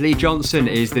headlines. Lee Johnson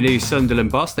is the new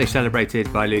Sunderland boss. They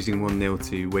celebrated by losing 1-0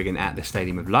 to Wigan at the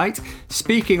Stadium of Light.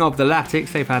 Speaking of the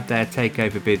Latics, they've had their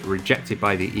takeover bid rejected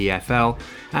by the EFL.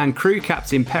 And crew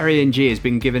captain Perry Ng has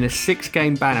been given a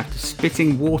 6-game ban after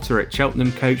spitting water at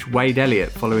Cheltenham coach Wade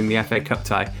Elliott following the FA Cup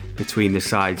tie between the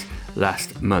sides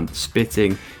last month.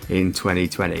 Spitting in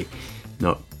 2020.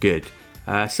 Not good.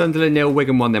 Sunderland 0,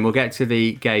 Wigan 1 then. We'll get to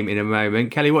the game in a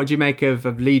moment. Kelly, what do you make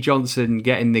of Lee Johnson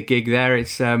getting the gig there?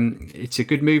 It's a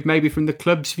good move maybe from the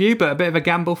club's view, but a bit of a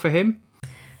gamble for him.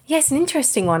 Yes, an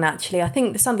interesting one actually. I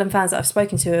think the Sunderland fans that I've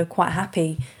spoken to are quite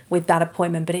happy with that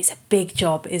appointment, but it's a big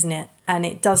job, isn't it? And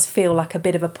it does feel like a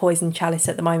bit of a poison chalice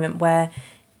at the moment where...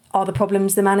 Are the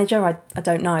problems the manager? I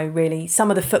don't know, really. Some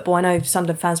of the football, I know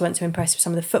Sunderland fans weren't too impressed with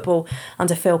some of the football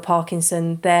under Phil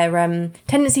Parkinson. Their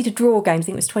tendency to draw games, I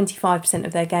think it was 25%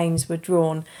 of their games were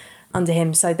drawn under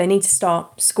him. So they need to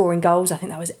start scoring goals. I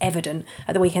think that was evident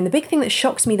at the weekend. The big thing that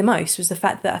shocks me the most was the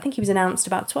fact that I think he was announced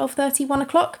about 12:30, 1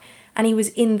 o'clock, and he was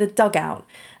in the dugout.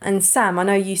 And Sam, I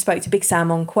know you spoke to Big Sam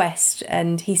on Quest,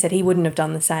 and he said he wouldn't have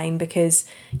done the same because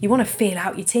you want to feel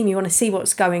out your team. You want to see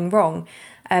what's going wrong.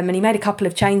 And he made a couple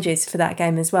of changes for that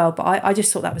game as well. But I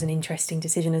just thought that was an interesting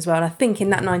decision as well. And I think in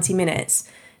that 90 minutes,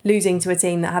 losing to a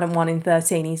team that hadn't won in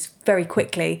 13. He's very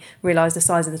quickly realised the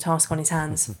size of the task on his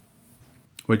hands.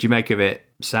 What do you make of it,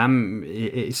 Sam?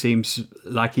 It seems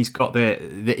like he's got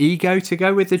the ego to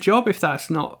go with the job, if that's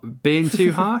not being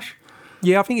too harsh.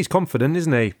 Yeah, I think he's confident,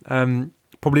 isn't he?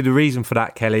 Probably the reason for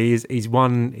that, Kelly, is he's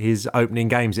won his opening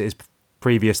games at his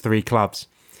previous 3 clubs.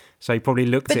 So he probably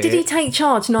looked at it. But did he take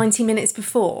charge 90 minutes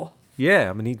before? Yeah,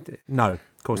 I mean, no,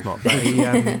 of course not. But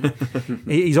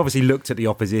he's obviously looked at the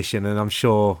opposition, and I'm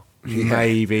sure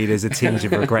maybe there's a tinge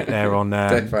of regret there on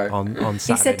Saturday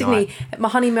He said to me, my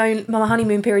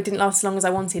honeymoon period didn't last as long as I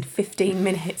wanted, 15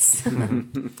 minutes.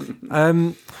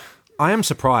 I am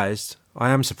surprised,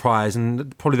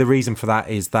 and probably the reason for that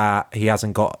is that he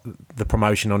hasn't got the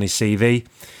promotion on his CV.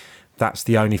 That's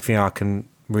the only thing I can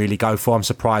really go for. I'm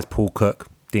surprised Paul Cook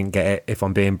didn't get it, if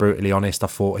I'm being brutally honest. I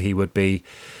thought he would be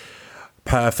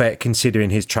perfect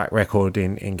considering his track record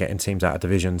in getting teams out of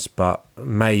divisions, but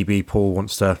maybe Paul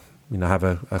wants to have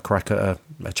a crack at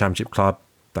a championship club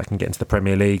that can get into the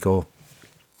Premier League, or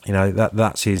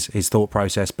that's his thought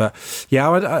process. But yeah,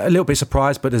 I'm a little bit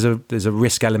surprised, but there's a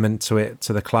risk element to it,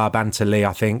 to the club and to Lee,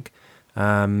 I think,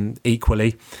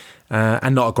 equally,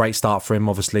 and not a great start for him.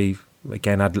 Obviously,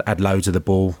 again, had loads of the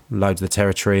ball, loads of the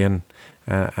territory,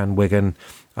 and Wigan,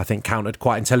 I think, countered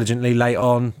quite intelligently late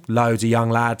on. Loads of young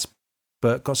lads,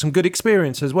 but got some good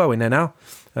experience as well in there now.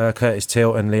 Curtis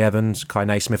Tilton, Lee Evans, Kai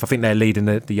Naismith. I think they're leading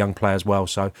the young players well.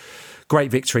 So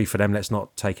great victory for them. Let's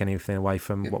not take anything away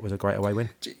from what was a great away win.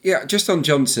 Yeah, just on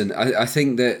Johnson, I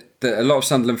think that a lot of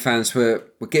Sunderland fans were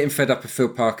getting fed up of Phil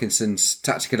Parkinson's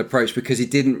tactical approach because he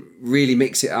didn't really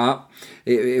mix it up.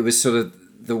 It was sort of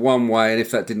the one way, and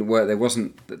if that didn't work, there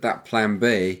wasn't that plan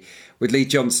B. With Lee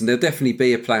Johnson, there'll definitely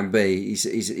be a plan B.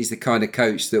 He's the kind of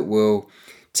coach that will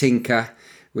tinker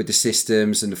with the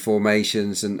systems and the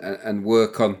formations and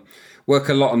work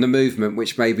a lot on the movement,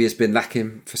 which maybe has been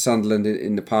lacking for Sunderland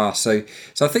in the past. So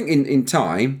I think in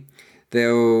time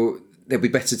they'll be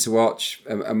better to watch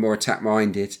and more attack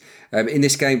minded. In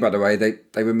this game, by the way,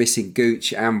 they were missing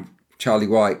Gooch and Charlie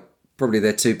White, probably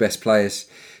their 2 best players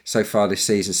so far this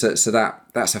season. So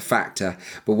that's a factor.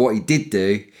 But what he did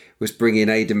do was bring in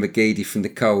Aidan McGeady from the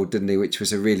cold, didn't he? Which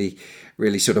was a really,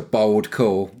 really sort of bold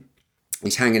call.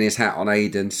 He's hanging his hat on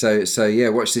Aidan. So yeah,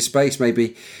 watch this space.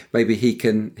 Maybe he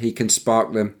can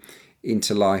spark them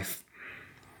into life.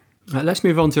 Let's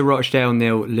move on to Rochdale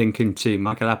 0, Lincoln 2.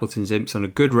 Michael Appleton's Imps on a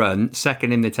good run,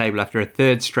 second in the table after a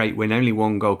 3rd straight win, only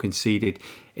 1 goal conceded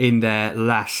in their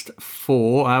last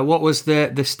 4. What was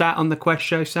the stat on the Quest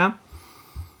show, Sam?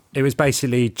 It was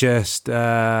basically just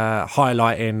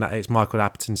highlighting that it's Michael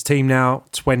Appleton's team now.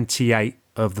 28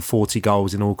 of the 40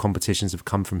 goals in all competitions have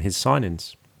come from his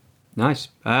signings. Nice.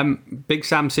 Big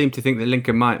Sam seemed to think that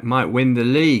Lincoln might win the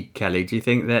league, Kelly. Do you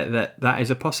think that is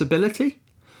a possibility?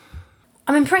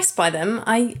 I'm impressed by them.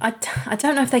 I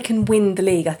don't know if they can win the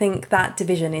league. I think that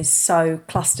division is so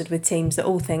clustered with teams that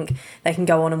all think they can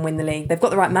go on and win the league. They've got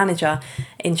the right manager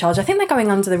in charge. I think they're going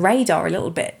under the radar a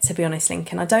little bit, to be honest,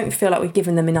 Lincoln. I don't feel like we've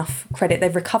given them enough credit.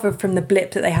 They've recovered from the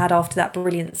blip that they had after that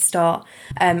brilliant start.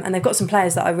 And they've got some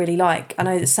players that I really like. I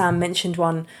know that Sam mentioned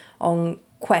one on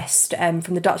Quest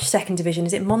from the Dutch 2nd division.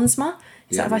 Is it Monsma?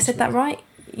 Have I said that right?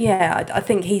 Yeah, I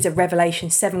think he's a revelation.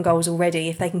 7 goals already.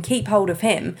 If they can keep hold of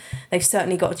him, they've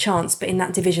certainly got a chance. But in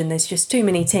that division, there's just too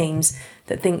many teams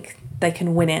that think they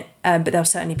can win it. But they'll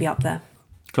certainly be up there.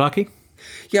 Clarkey?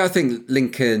 Yeah, I think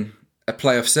Lincoln are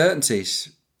playoff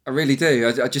certainties. I really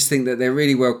do. I just think that they're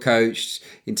really well coached,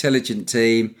 intelligent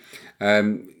team,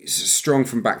 strong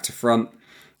from back to front.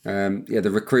 The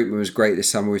recruitment was great this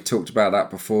summer. We've talked about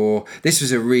that before. This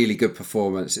was a really good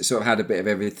performance. It sort of had a bit of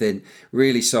everything.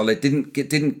 Really solid.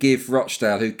 Didn't give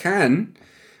Rochdale, who can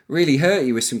really hurt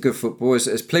you with some good football,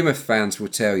 as Plymouth fans will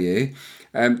tell you.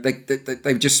 They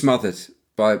were just smothered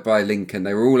by Lincoln.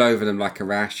 They were all over them like a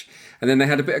rash. And then they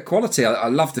had a bit of quality. I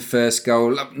loved the first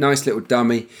goal. Nice little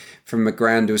dummy from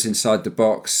McGrand, who was inside the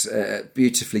box,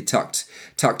 beautifully tucked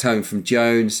home from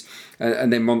Jones,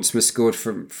 and then Monsma scored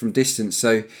from distance.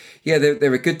 So yeah,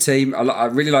 they're a good team. I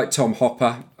really like Tom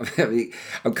Hopper.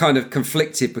 I'm kind of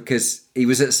conflicted because he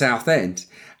was at Southend,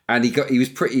 and he was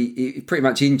pretty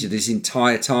much injured his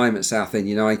entire time at Southend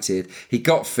United. He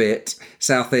got fit.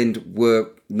 Southend were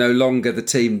no longer the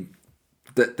team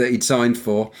that he'd signed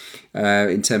for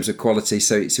in terms of quality,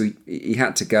 so he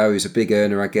had to go. He was a big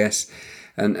earner, I guess.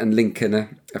 And Lincoln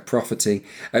are profiting.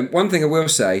 One thing I will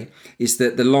say is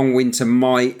that the long winter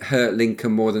might hurt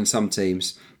Lincoln more than some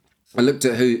teams. I looked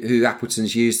at who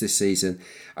Appleton's used this season.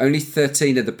 Only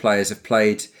 13 of the players have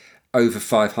played over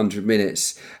 500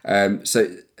 minutes.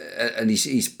 And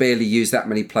he's barely used that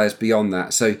many players beyond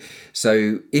that. So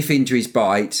if injuries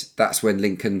bite, that's when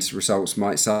Lincoln's results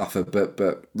might suffer.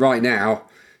 But right now,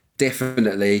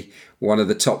 definitely one of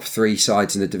the top 3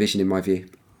 sides in the division, in my view.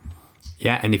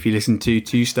 Yeah, and if you listen to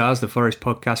 2 Stars, the Forest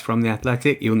podcast from The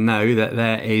Athletic, you'll know that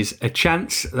there is a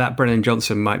chance that Brennan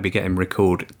Johnson might be getting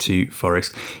recalled to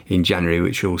Forest in January,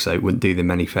 which also wouldn't do them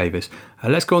any favours.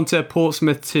 Let's go on to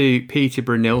Portsmouth to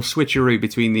Peterborough 0. Switcheroo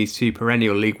between these 2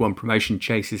 perennial League One promotion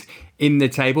chasers in the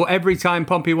table. Every time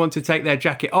Pompey wants to take their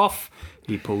jacket off,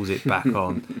 he pulls it back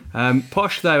on.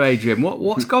 Posh though, Adrian,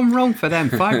 what's gone wrong for them?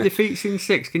 5 defeats in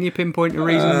 6. Can you pinpoint a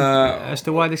reason as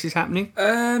to why this is happening?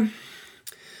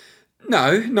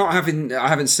 No, not having. I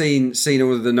haven't seen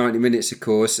all of the 90 minutes. Of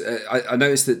course, I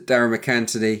noticed that Darren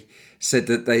McAntony said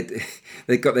that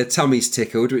they got their tummies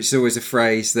tickled, which is always a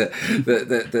phrase that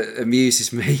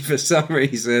amuses me for some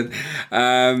reason.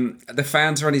 The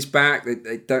fans are on his back.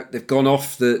 They've gone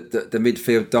off the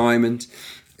midfield diamond.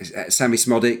 Sammy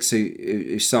Smodics,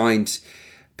 who signed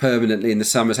permanently in the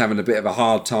summer, is having a bit of a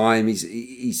hard time.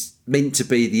 He's meant to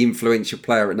be the influential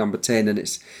player at number 10, and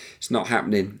it's not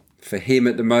happening for him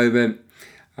at the moment.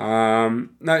 No,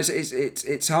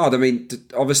 it's hard. I mean,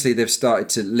 obviously they've started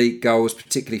to leak goals,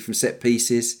 particularly from set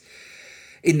pieces.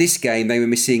 In this game, they were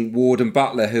missing Ward and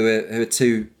Butler, who are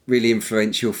 2 really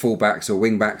influential fullbacks or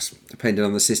wingbacks, depending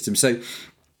on the system. So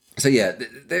yeah,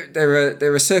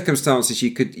 there are circumstances you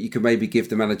could maybe give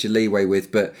the manager leeway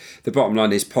with, but the bottom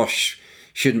line is Posh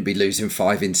shouldn't be losing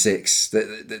 5 in 6.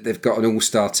 They've got an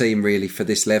all-star team really for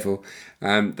this level.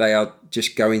 They are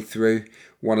just going through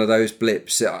one of those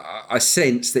blips. I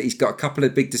sense that he's got a couple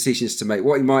of big decisions to make.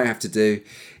 What he might have to do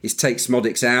is take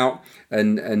Smodics out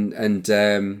and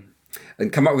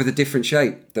come up with a different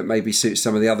shape that maybe suits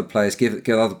some of the other players, give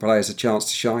other players a chance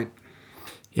to shine.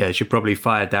 Yeah, they should probably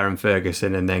fire Darren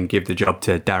Ferguson and then give the job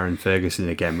to Darren Ferguson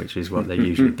again, which is what they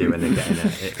usually do when they get in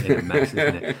a mess,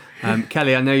 isn't it?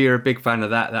 Kelly, I know you're a big fan of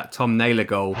that Tom Naylor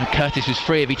goal. Curtis was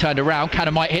free if he turned around.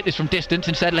 Cannon might hit this from distance,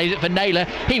 instead lays it for Naylor.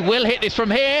 He will hit this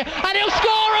from here, and he'll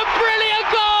score a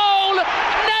brilliant goal!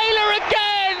 Naylor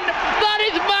again! That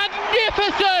is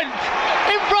magnificent!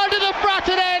 In front of the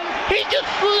Bratton end, he just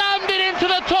slammed it into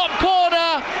the top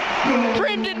corner.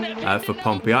 For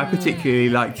Pompey, I particularly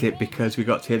liked it because we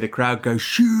got to hear the crowd go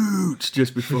shoot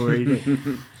just before he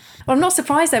did. Well, I'm not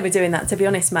surprised they were doing that, to be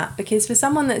honest, Matt, because for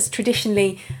someone that's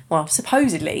traditionally, well,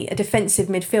 supposedly a defensive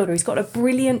midfielder, he's got a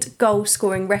brilliant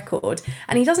goal-scoring record,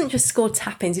 and he doesn't just score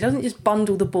tap-ins, he doesn't just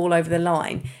bundle the ball over the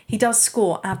line, he does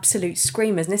score absolute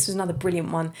screamers, and this was another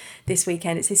brilliant one this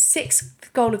weekend. It's his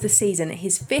 6th goal of the season,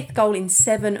 his 5th goal in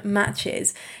 7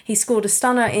 matches. He scored a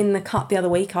stunner in the Cup the other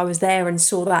week. I was there and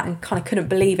saw that and kind of couldn't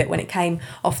believe it when it came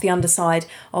off the underside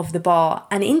of the bar.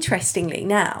 And interestingly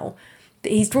now,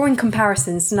 he's drawing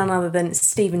comparisons to none other than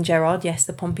Steven Gerrard. Yes,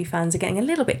 the Pompey fans are getting a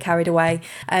little bit carried away.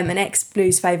 An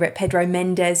ex-Blues favourite, Pedro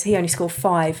Mendes, he only scored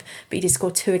 5, but he did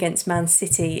score 2 against Man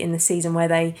City in the season where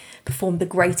they performed the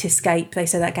Great Escape. They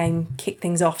say that game kicked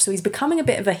things off. So he's becoming a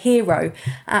bit of a hero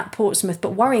at Portsmouth,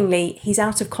 but worryingly, he's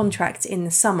out of contract in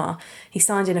the summer. He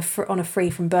signed on a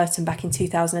free from Burton back in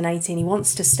 2018. He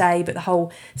wants to stay, but the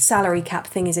whole salary cap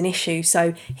thing is an issue.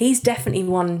 So he's definitely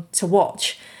one to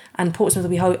watch. And Portsmouth will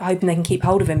be hoping they can keep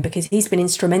hold of him because he's been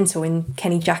instrumental in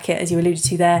Kenny Jackett, as you alluded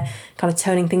to there, kind of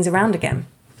turning things around again.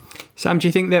 Sam, do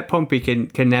you think that Pompey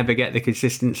can never get the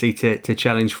consistency to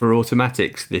challenge for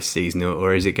automatics this season,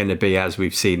 or is it going to be, as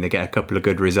we've seen, they get a couple of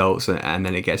good results and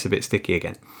then it gets a bit sticky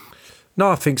again?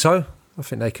 No, I think so. I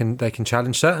think they can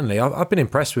challenge, certainly. I've been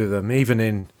impressed with them, even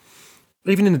in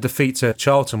the defeat to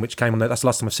Charlton, which came on that's the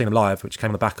last time I've seen them live, which came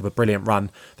on the back of a brilliant run.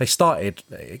 They started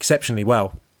exceptionally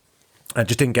well. And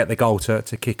just didn't get the goal to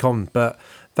kick on. But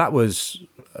that was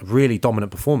a really dominant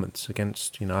performance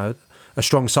against, a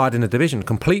strong side in the division,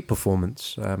 complete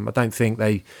performance. I don't think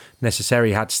they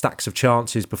necessarily had stacks of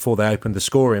chances before they opened the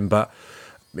scoring, but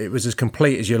it was as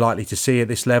complete as you're likely to see at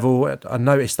this level. I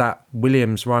noticed that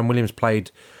Ryan Williams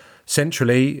played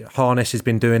centrally. Harness has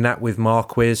been doing that with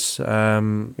Marquis.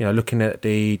 Looking at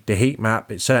the heat map,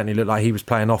 it certainly looked like he was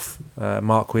playing off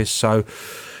Marquis. So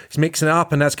he's mixing it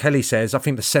up, and as Kelly says, I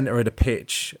think the centre of the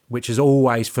pitch, which has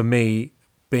always, for me,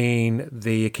 been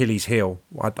the Achilles heel.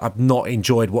 I've not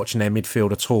enjoyed watching their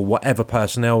midfield at all, whatever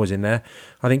personnel was in there.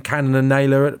 I think Cannon and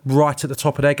Naylor are right at the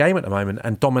top of their game at the moment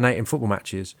and dominating football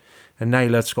matches. And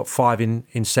Naylor's got 5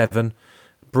 in 7.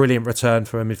 Brilliant return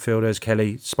for a midfielder, as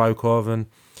Kelly spoke of, and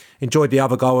enjoyed the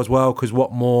other goal as well, because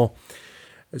Watmore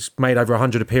has made over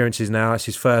 100 appearances now. It's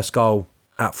his first goal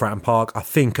at Fratton Park, I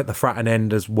think at the Fratton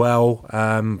end as well,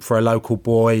 for a local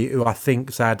boy who I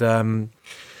think's had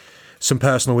some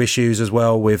personal issues as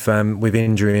well with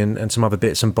injury and some other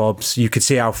bits and bobs. You could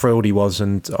see how thrilled he was,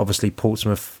 and obviously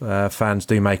Portsmouth fans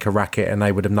do make a racket, and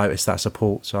they would have noticed that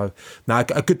support. So, no,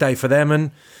 a good day for them. And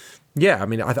yeah, I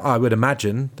mean, I would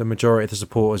imagine the majority of the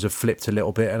supporters have flipped a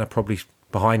little bit and are probably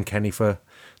behind Kenny for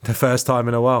the first time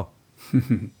in a while.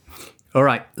 All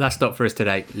right, last stop for us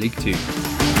today, League Two.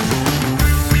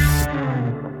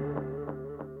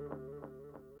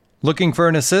 Looking for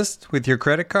an assist with your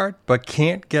credit card but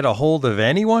can't get a hold of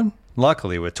anyone?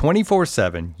 Luckily, with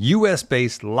 24/7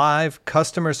 US-based live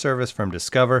customer service from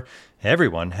Discover,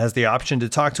 everyone has the option to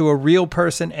talk to a real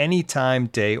person anytime,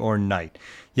 day or night.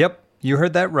 Yep, you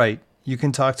heard that right. You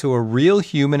can talk to a real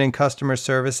human in customer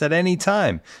service at any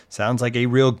time. Sounds like a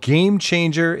real game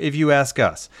changer if you ask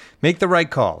us. Make the right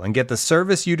call and get the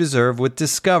service you deserve with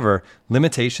Discover.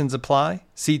 Limitations apply.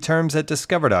 See terms at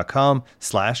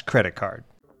discover.com/creditcard.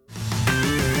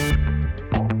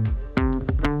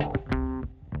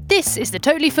 This is the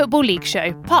Totally Football League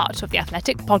Show, part of the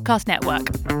Athletic Podcast Network.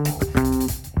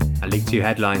 League Two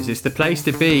headlines. It's the place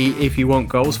to be if you want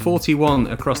goals. 41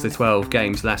 across the 12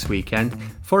 games last weekend.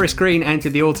 Forest Green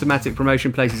entered the automatic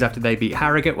promotion places after they beat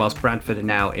Harrogate, whilst Bradford are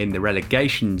now in the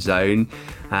relegation zone.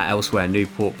 Elsewhere,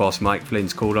 Newport boss Mike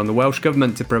Flynn's called on the Welsh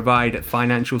Government to provide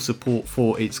financial support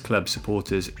for its club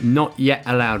supporters not yet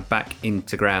allowed back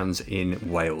into grounds in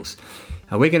Wales.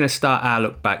 We're going to start our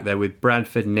look back there with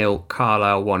Bradford 0,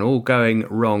 Carlisle 1, all going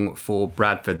wrong for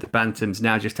Bradford. The Bantams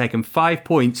now just taken 5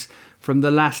 points from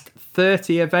the last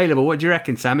 30 available. What do you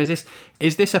reckon, Sam? Is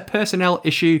this a personnel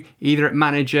issue either at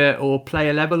manager or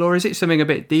player level, or is it something a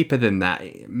bit deeper than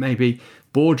that? Maybe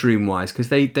boardroom-wise, because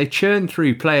they churn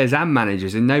through players and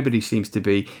managers and nobody seems to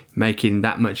be making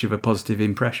that much of a positive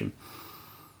impression.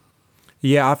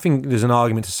 Yeah, I think there's an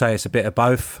argument to say it's a bit of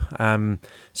both.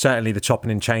 Certainly the chopping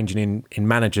and changing in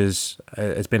managers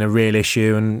has been a real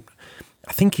issue, and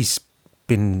I think he's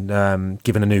been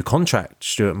given a new contract,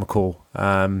 Stuart McCall,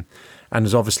 and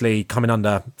is obviously coming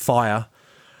under fire,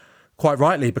 quite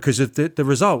rightly, because of the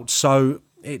results. So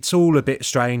it's all a bit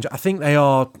strange. I think they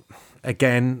are,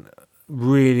 again,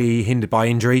 really hindered by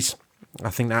injuries. I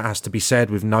think that has to be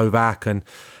said with Novak, and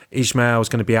Ismail is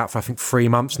going to be out for, I think, 3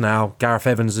 months now. Gareth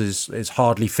Evans is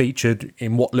hardly featured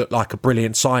in what looked like a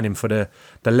brilliant signing for the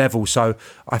level. So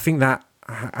I think that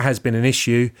has been an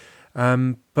issue.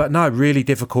 But no, really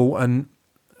difficult. And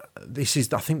this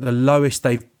is, I think, the lowest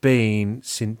they've been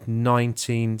since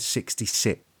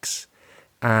 1966.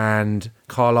 And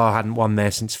Carlisle hadn't won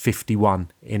there since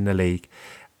 51 in the league.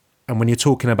 And when you're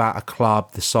talking about a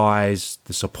club the size,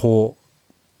 the support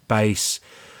base,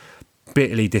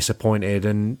 bitterly disappointed,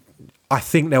 and I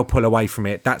think they'll pull away from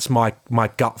it. That's my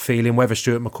gut feeling. Whether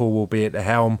Stuart McCall will be at the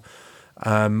helm,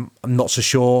 I'm not so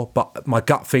sure, but my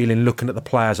gut feeling, looking at the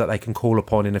players that they can call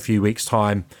upon in a few weeks'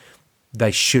 time,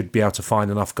 they should be able to find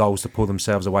enough goals to pull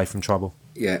themselves away from trouble.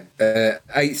 Yeah,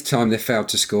 8th time they failed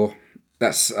to score.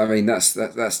 That's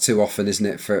too often, isn't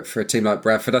it, for a team like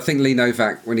Bradford? I think Lee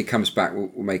Novak, when he comes back,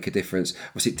 will make a difference.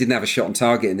 Obviously, didn't have a shot on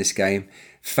target in this game.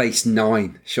 Faced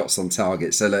 9 shots on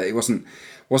target, so it wasn't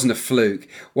a fluke.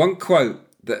 One quote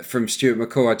that from Stuart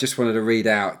McCall I just wanted to read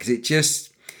out, because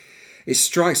it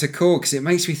strikes a chord, because it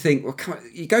makes me think, well, come on,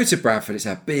 you go to Bradford, it's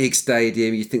a big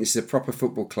stadium, you think this is a proper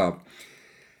football club.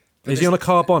 Is he on a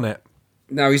car bonnet?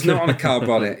 No, he's not on a car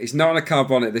bonnet. He's not on a car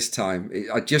bonnet this time.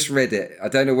 I just read it. I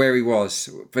don't know where he was,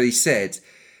 but he said,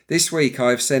 "This week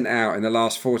I've sent out in the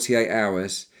last 48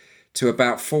 hours to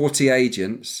about 40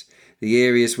 agents the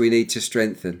areas we need to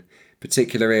strengthen,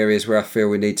 particular areas where I feel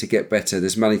we need to get better.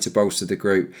 There's money to bolster the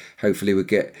group. Hopefully we'll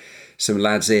get some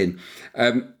lads in."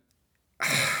 A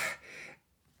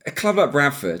club like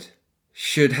Bradford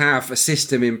should have a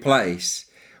system in place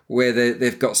where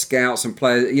they've got scouts and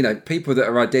players, people that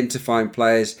are identifying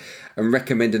players and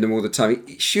recommending them all the time.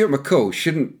 Stuart McCall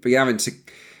shouldn't be having to,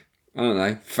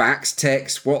 fax,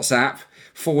 text, WhatsApp,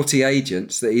 40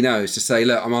 agents that he knows to say,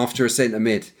 look, I'm after a centre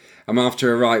mid, I'm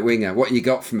after a right winger, what you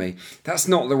got for me? That's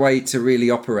not the way to really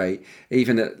operate,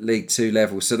 even at League Two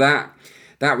level. So that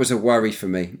was a worry for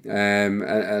me. And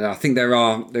I think there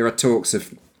are talks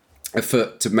of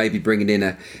afoot to maybe bringing in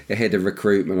a head of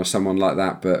recruitment or someone like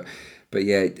that, But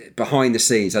yeah, behind the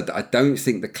scenes, I don't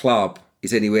think the club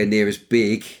is anywhere near as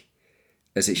big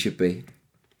as it should be.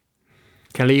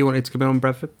 Kelly, you wanted to come in on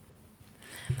Bradford?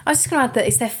 I was just going to add that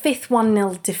it's their 5th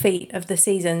 1-0 defeat of the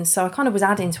season. So I kind of was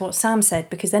adding to what Sam said,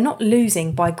 because they're not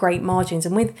losing by great margins.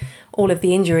 And with all of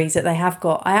the injuries that they have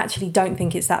got, I actually don't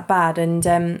think it's that bad.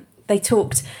 And they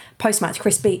talked post-match.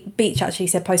 Chris Beach actually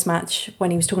said post-match when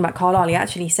he was talking about Carlisle, he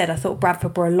actually said, I thought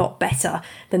Bradford were a lot better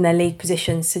than their league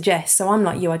positions suggest. So I'm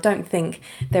like you, I don't think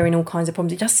they're in all kinds of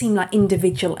problems. It just seemed like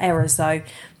individual errors though.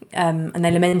 And they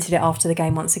lamented it after the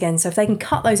game once again. So if they can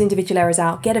cut those individual errors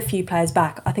out, get a few players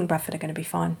back, I think Bradford are going to be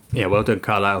fine. Yeah, well done,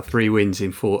 Carlisle. 3 wins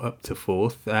in 4 up to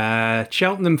 4th.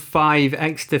 Cheltenham 5,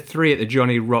 Exeter 3 at the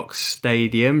Johnny Rocks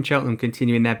Stadium. Cheltenham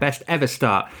continuing their best ever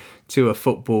start to a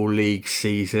Football League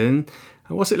season.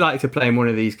 What's it like to play in one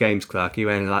of these games, Clarky,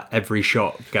 when like every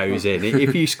shot goes in?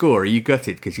 If you score, are you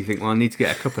gutted because you think, well, I need to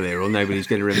get a couple here or nobody's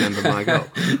going to remember my goal?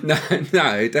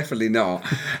 No, definitely not.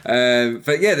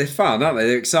 But yeah, they're fun, aren't they?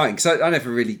 They're exciting. Because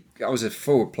I was a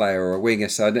forward player or a winger,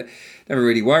 so I never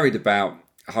really worried about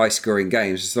high-scoring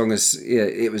games as long as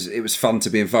it was fun to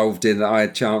be involved in, that I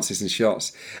had chances and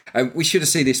shots. We should have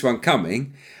seen this one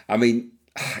coming. I mean,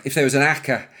 if there was an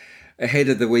ACCA ahead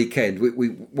of the weekend, we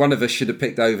one of us should have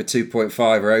picked over 2.5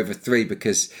 or over 3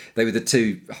 because they were the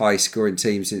 2 high scoring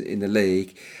teams in the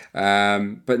league.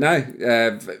 But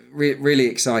no, really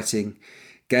exciting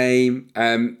game.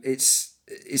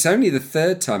 It's only the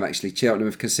 3rd time actually Cheltenham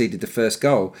have conceded the first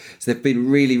goal, so they've been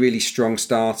really strong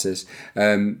starters.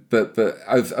 But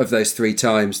of those 3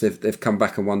 times they've come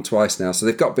back and won twice now, so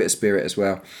they've got a bit of spirit as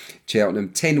well. Cheltenham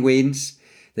 10 wins.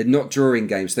 They're not drawing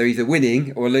games. They're either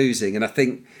winning or losing, and I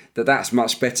think that's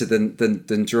much better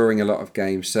than drawing a lot of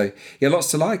games. So yeah,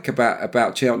 lots to like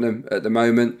about Cheltenham at the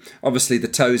moment. Obviously the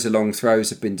toes along throws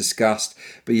have been discussed,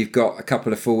 but you've got a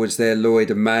couple of forwards there, Lloyd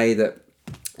and May, that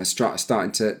are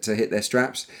starting to hit their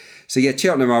straps. So yeah,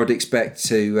 Cheltenham I would expect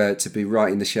to be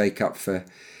right in the shake-up for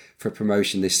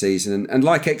promotion this season. And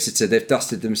like Exeter, they've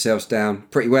dusted themselves down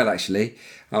pretty well actually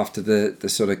after the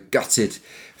sort of gutted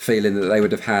feeling that they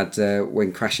would have had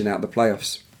when crashing out the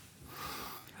playoffs.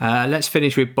 Let's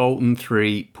finish with Bolton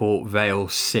 3, Port Vale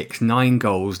 6. 9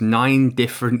 goals, 9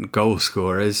 different goal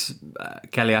scorers.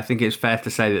 Kelly, I think it's fair to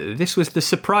say that this was the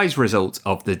surprise result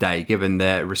of the day, given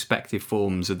the respective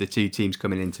forms of the 2 teams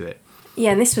coming into it.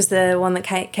 Yeah, and this was the one that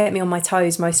kept me on my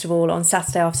toes most of all on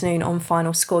Saturday afternoon on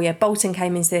Final Score. Yeah, Bolton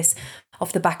came into this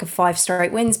off the back of 5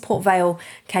 straight wins. Port Vale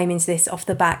came into this off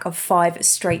the back of 5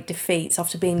 straight defeats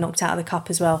after being knocked out of the cup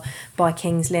as well by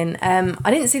Kings Lynn. I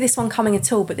didn't see this one coming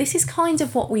at all, but this is kind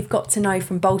of what we've got to know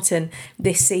from Bolton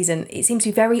this season. It seems to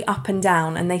be very up and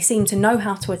down, and they seem to know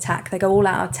how to attack. They go all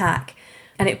out attack,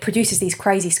 and it produces these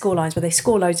crazy scorelines where they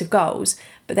score loads of goals,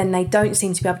 but then they don't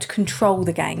seem to be able to control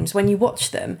the games. When you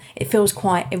watch them, it feels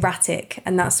quite erratic,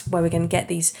 and that's where we're going to get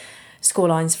these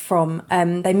scorelines from.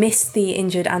 They missed the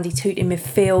injured Andy Toot in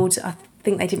midfield. I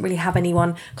think they didn't really have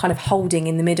anyone kind of holding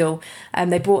in the middle.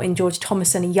 They brought in George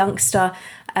Thomason, a youngster,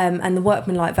 and the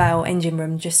workmanlike Vale engine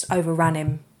room just overran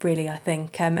him, really, I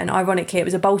think. And ironically, it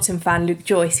was a Bolton fan, Luke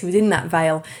Joyce, who was in that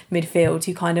Vale midfield,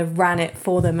 who kind of ran it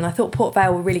for them. And I thought Port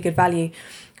Vale were really good value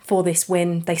for this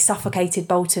win. They suffocated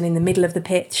Bolton in the middle of the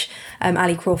pitch.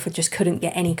 Ali Crawford just couldn't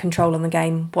get any control on the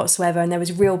game whatsoever, and there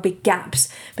was real big gaps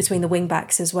between the wing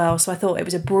backs as well. So I thought it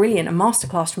was a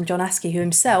masterclass from John Askey, who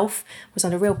himself was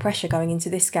under real pressure going into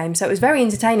this game. So it was very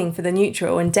entertaining for the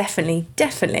neutral, and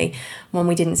definitely one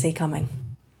we didn't see coming.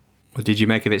 What did you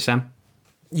make of it, Sam?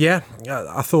 Yeah,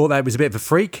 I thought that was a bit of a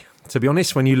freak, to be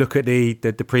honest. When you look at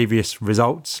the previous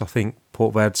results, I think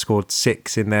Port Vale scored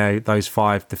 6 in those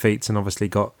 5 defeats and obviously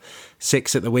got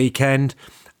 6 at the weekend.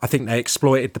 I think they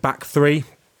exploited the back 3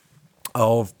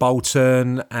 of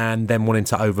Bolton and then wanting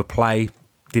to overplay.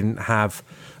 Didn't have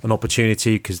an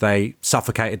opportunity because they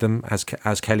suffocated them,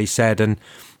 as Kelly said. And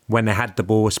when they had the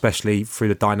ball, especially through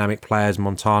the dynamic players,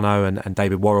 Montano and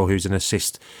David Worrell, who's an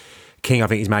assist king, I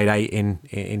think he's made 8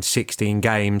 in 16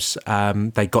 games.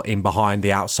 They got in behind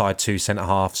the outside 2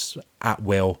 centre-halves at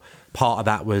will. Part of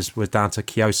that was down to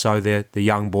Kioso, the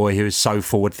young boy who was so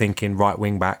forward-thinking right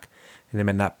wing-back. And it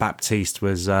meant that Baptiste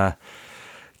was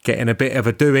getting a bit of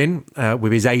a doing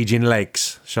with his ageing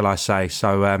legs, shall I say.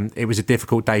 So it was a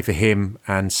difficult day for him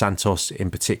and Santos in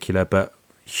particular, but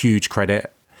huge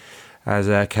credit,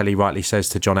 as Kelly rightly says,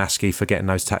 to John Askey for getting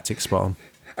those tactics spot on.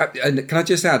 And can I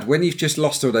just add, when you've just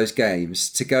lost all those games,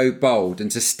 to go bold and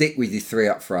to stick with your 3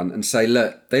 up front and say,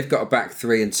 look, they've got a back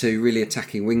 3 and 2 really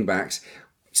attacking wing backs.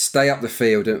 Stay up the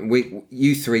field, and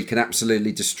you 3 can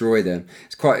absolutely destroy them.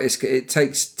 It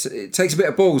takes a bit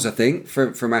of balls, I think,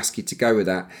 from Askey to go with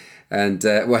that. And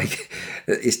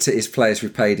his players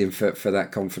repaid him for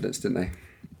that confidence, didn't they?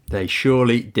 They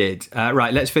surely did.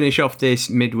 Right, let's finish off this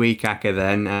midweek ACCA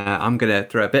then. I'm going to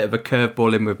throw a bit of a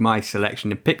curveball in with my selection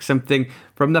and pick something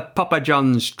from the Papa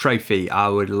John's Trophy. I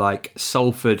would like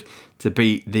Salford to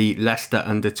beat the Leicester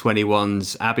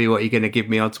under-21s. Abby, what are you going to give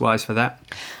me odds-wise for that?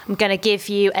 I'm going to give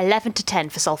you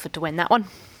 11-10 for Salford to win that one.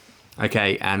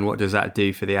 Okay, and what does that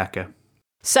do for the ACCA?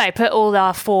 So put all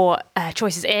our 4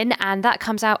 choices in, and that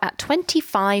comes out at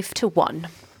 25-1.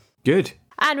 Good.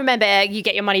 And remember, you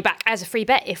get your money back as a free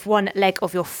bet if one leg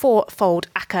of your 4-fold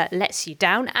ACCA lets you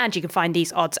down. And you can find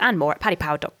these odds and more at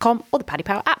paddypower.com or the Paddy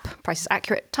Power app. Price is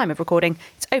accurate, time of recording.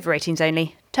 It's over 18s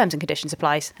only. Terms and conditions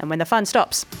applies. And when the fun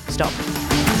stops, stop.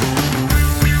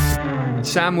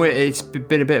 Sam, it's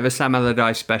been a bit of a Sam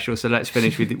Allardyce special, so let's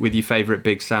finish with your favourite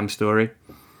Big Sam story.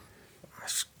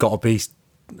 It's got to be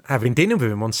having dinner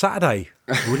with him on Saturday.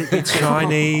 Will it be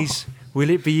Chinese? Will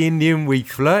it be Indian? We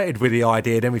flirted with the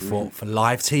idea, then we thought, for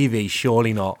live TV,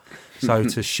 surely not. So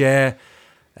to share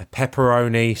a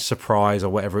pepperoni surprise or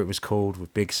whatever it was called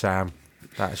with Big Sam,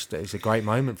 it's a great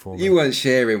moment for me. You weren't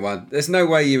sharing one. There's no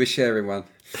way you were sharing one.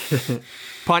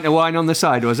 Pint of wine on the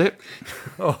side, was it?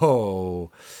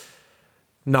 Oh,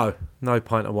 no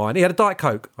pint of wine. He had a Diet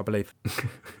Coke, I believe.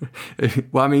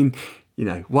 Well, I mean,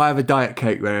 why have a Diet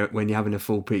Coke when you're having a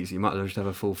full pizza? You might as well just have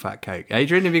a full fat Coke.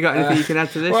 Adrian, have you got anything you can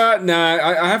add to this? Well, no,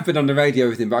 I have been on the radio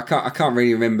with him, but I can't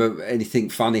really remember anything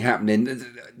funny happening.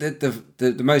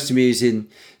 The most amusing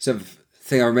sort of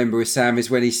thing I remember with Sam is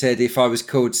when he said, if I was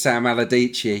called Sam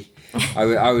Allardyce,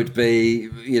 I would be,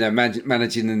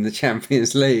 managing in the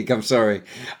Champions League. I'm sorry,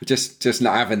 just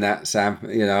not having that, Sam.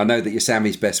 I know that you're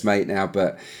Sammy's best mate now,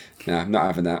 but I'm not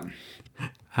having that.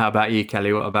 How about you,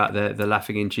 Kelly? What about the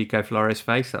laughing in Chico Flores'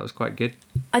 face? That was quite good.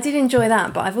 I did enjoy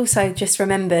that, but I've also just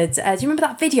remembered, do you remember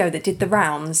that video that did the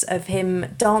rounds of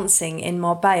him dancing in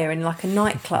Marbella in like a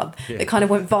nightclub that kind of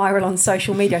went viral on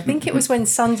social media? I think it was when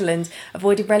Sunderland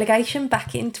avoided relegation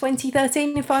back in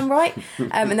 2013, if I'm right.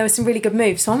 And there were some really good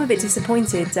moves. So I'm a bit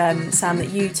disappointed, Sam, that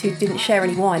you two didn't share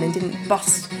any wine and didn't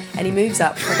bust any moves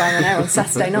up for Bang on Air on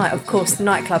Saturday night. Of course, the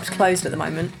nightclub's closed at the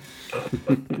moment.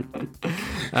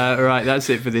 Right, that's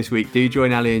it for this week. Do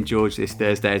join Ali and George this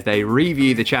Thursday as they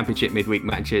review the Championship midweek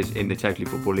matches in the Totally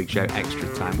Football League Show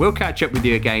Extra Time. We'll catch up with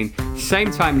you again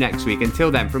same time next week. Until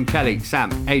then, from Kelly,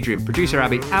 Sam, Adrian, producer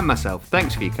Abby and myself,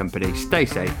 thanks for your company. Stay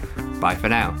safe. Bye for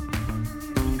now.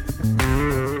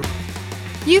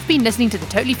 You've been listening to the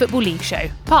Totally Football League Show,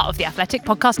 part of the Athletic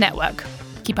Podcast Network.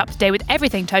 Keep up to date with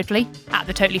everything Totally at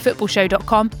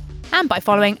thetotallyfootballshow.com and by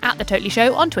following at The Totally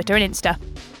Show on Twitter and Insta.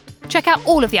 Check out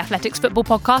all of the Athletics football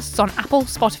podcasts on Apple,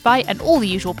 Spotify and all the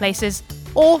usual places,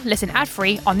 or listen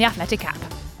ad-free on the Athletic app.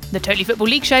 The Totally Football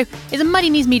League Show is a Muddy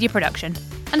Knees media production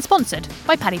and sponsored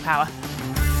by Paddy Power.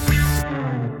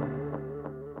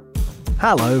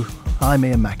 Hello, I'm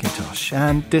Ian McIntosh,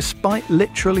 and despite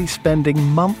literally spending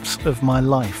months of my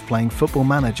life playing Football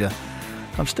Manager,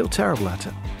 I'm still terrible at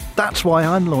it. That's why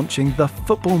I'm launching the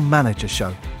Football Manager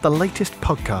Show, the latest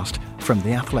podcast from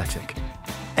The Athletic.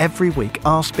 Every week,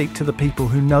 I'll speak to the people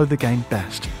who know the game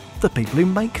best, the people who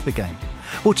make the game.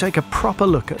 We'll take a proper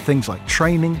look at things like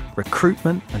training,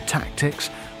 recruitment and tactics.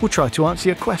 We'll try to answer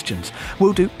your questions.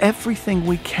 We'll do everything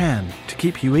we can to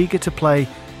keep you eager to play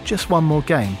just one more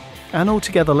game and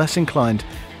altogether less inclined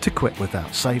to quit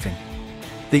without saving.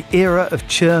 The era of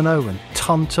Cherno and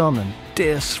Tonton and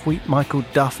dear sweet Michael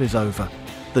Duff is over.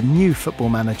 The new Football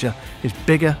Manager is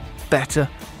bigger, better,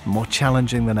 more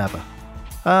challenging than ever.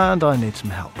 And I need some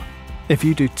help. If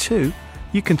you do too,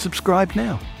 you can subscribe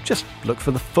now. Just look for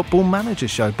the Football Manager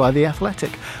Show by The Athletic,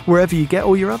 wherever you get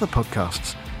all your other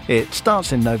podcasts. It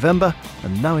starts in November,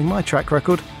 and knowing my track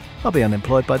record, I'll be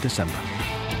unemployed by December.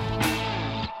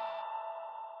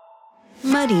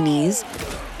 Muddy Knees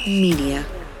Media.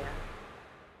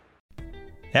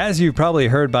 As you've probably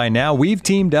heard by now, we've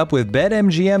teamed up with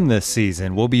BetMGM this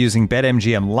season. We'll be using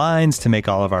BetMGM lines to make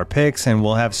all of our picks, and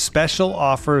we'll have special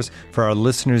offers for our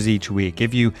listeners each week.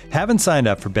 If you haven't signed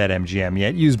up for BetMGM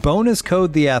yet, use bonus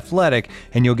code The Athletic,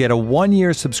 and you'll get a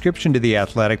 1-year subscription to The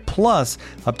Athletic, plus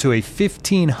up to a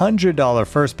 $1,500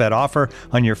 first bet offer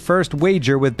on your first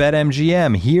wager with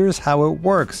BetMGM. Here's how it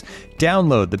works.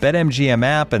 Download the BetMGM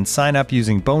app and sign up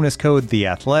using bonus code The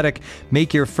Athletic.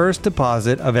 Make your first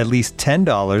deposit of at least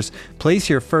 $10. Place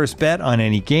your first bet on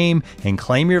any game and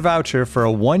claim your voucher for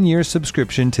a 1-year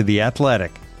subscription to The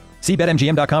Athletic. See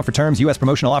BetMGM.com for terms. U.S.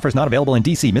 promotional offers not available in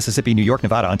D.C., Mississippi, New York,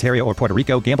 Nevada, Ontario, or Puerto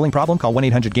Rico. Gambling problem? Call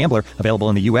 1-800-GAMBLER. Available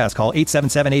in the U.S. Call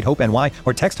 877-8-HOPE-NY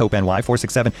or text HOPE-NY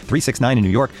 467-369 in New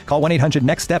York. Call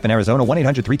 1-800-NEXT-STEP in Arizona.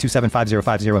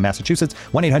 1-800-327-5050 in Massachusetts.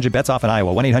 1-800-BETS-OFF in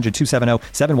Iowa.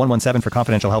 1-800-270-7117 for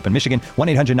confidential help in Michigan.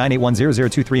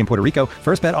 1-800-981-0023 in Puerto Rico.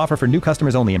 First bet offer for new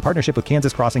customers only in partnership with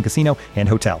Kansas Crossing Casino and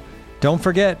Hotel. Don't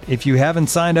forget, if you haven't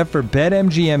signed up for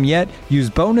BetMGM yet, use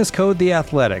bonus code The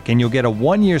Athletic, and you'll get a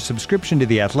 1-year subscription to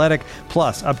The Athletic,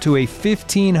 plus up to a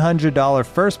 $1,500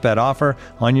 first bet offer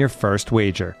on your first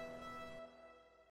wager.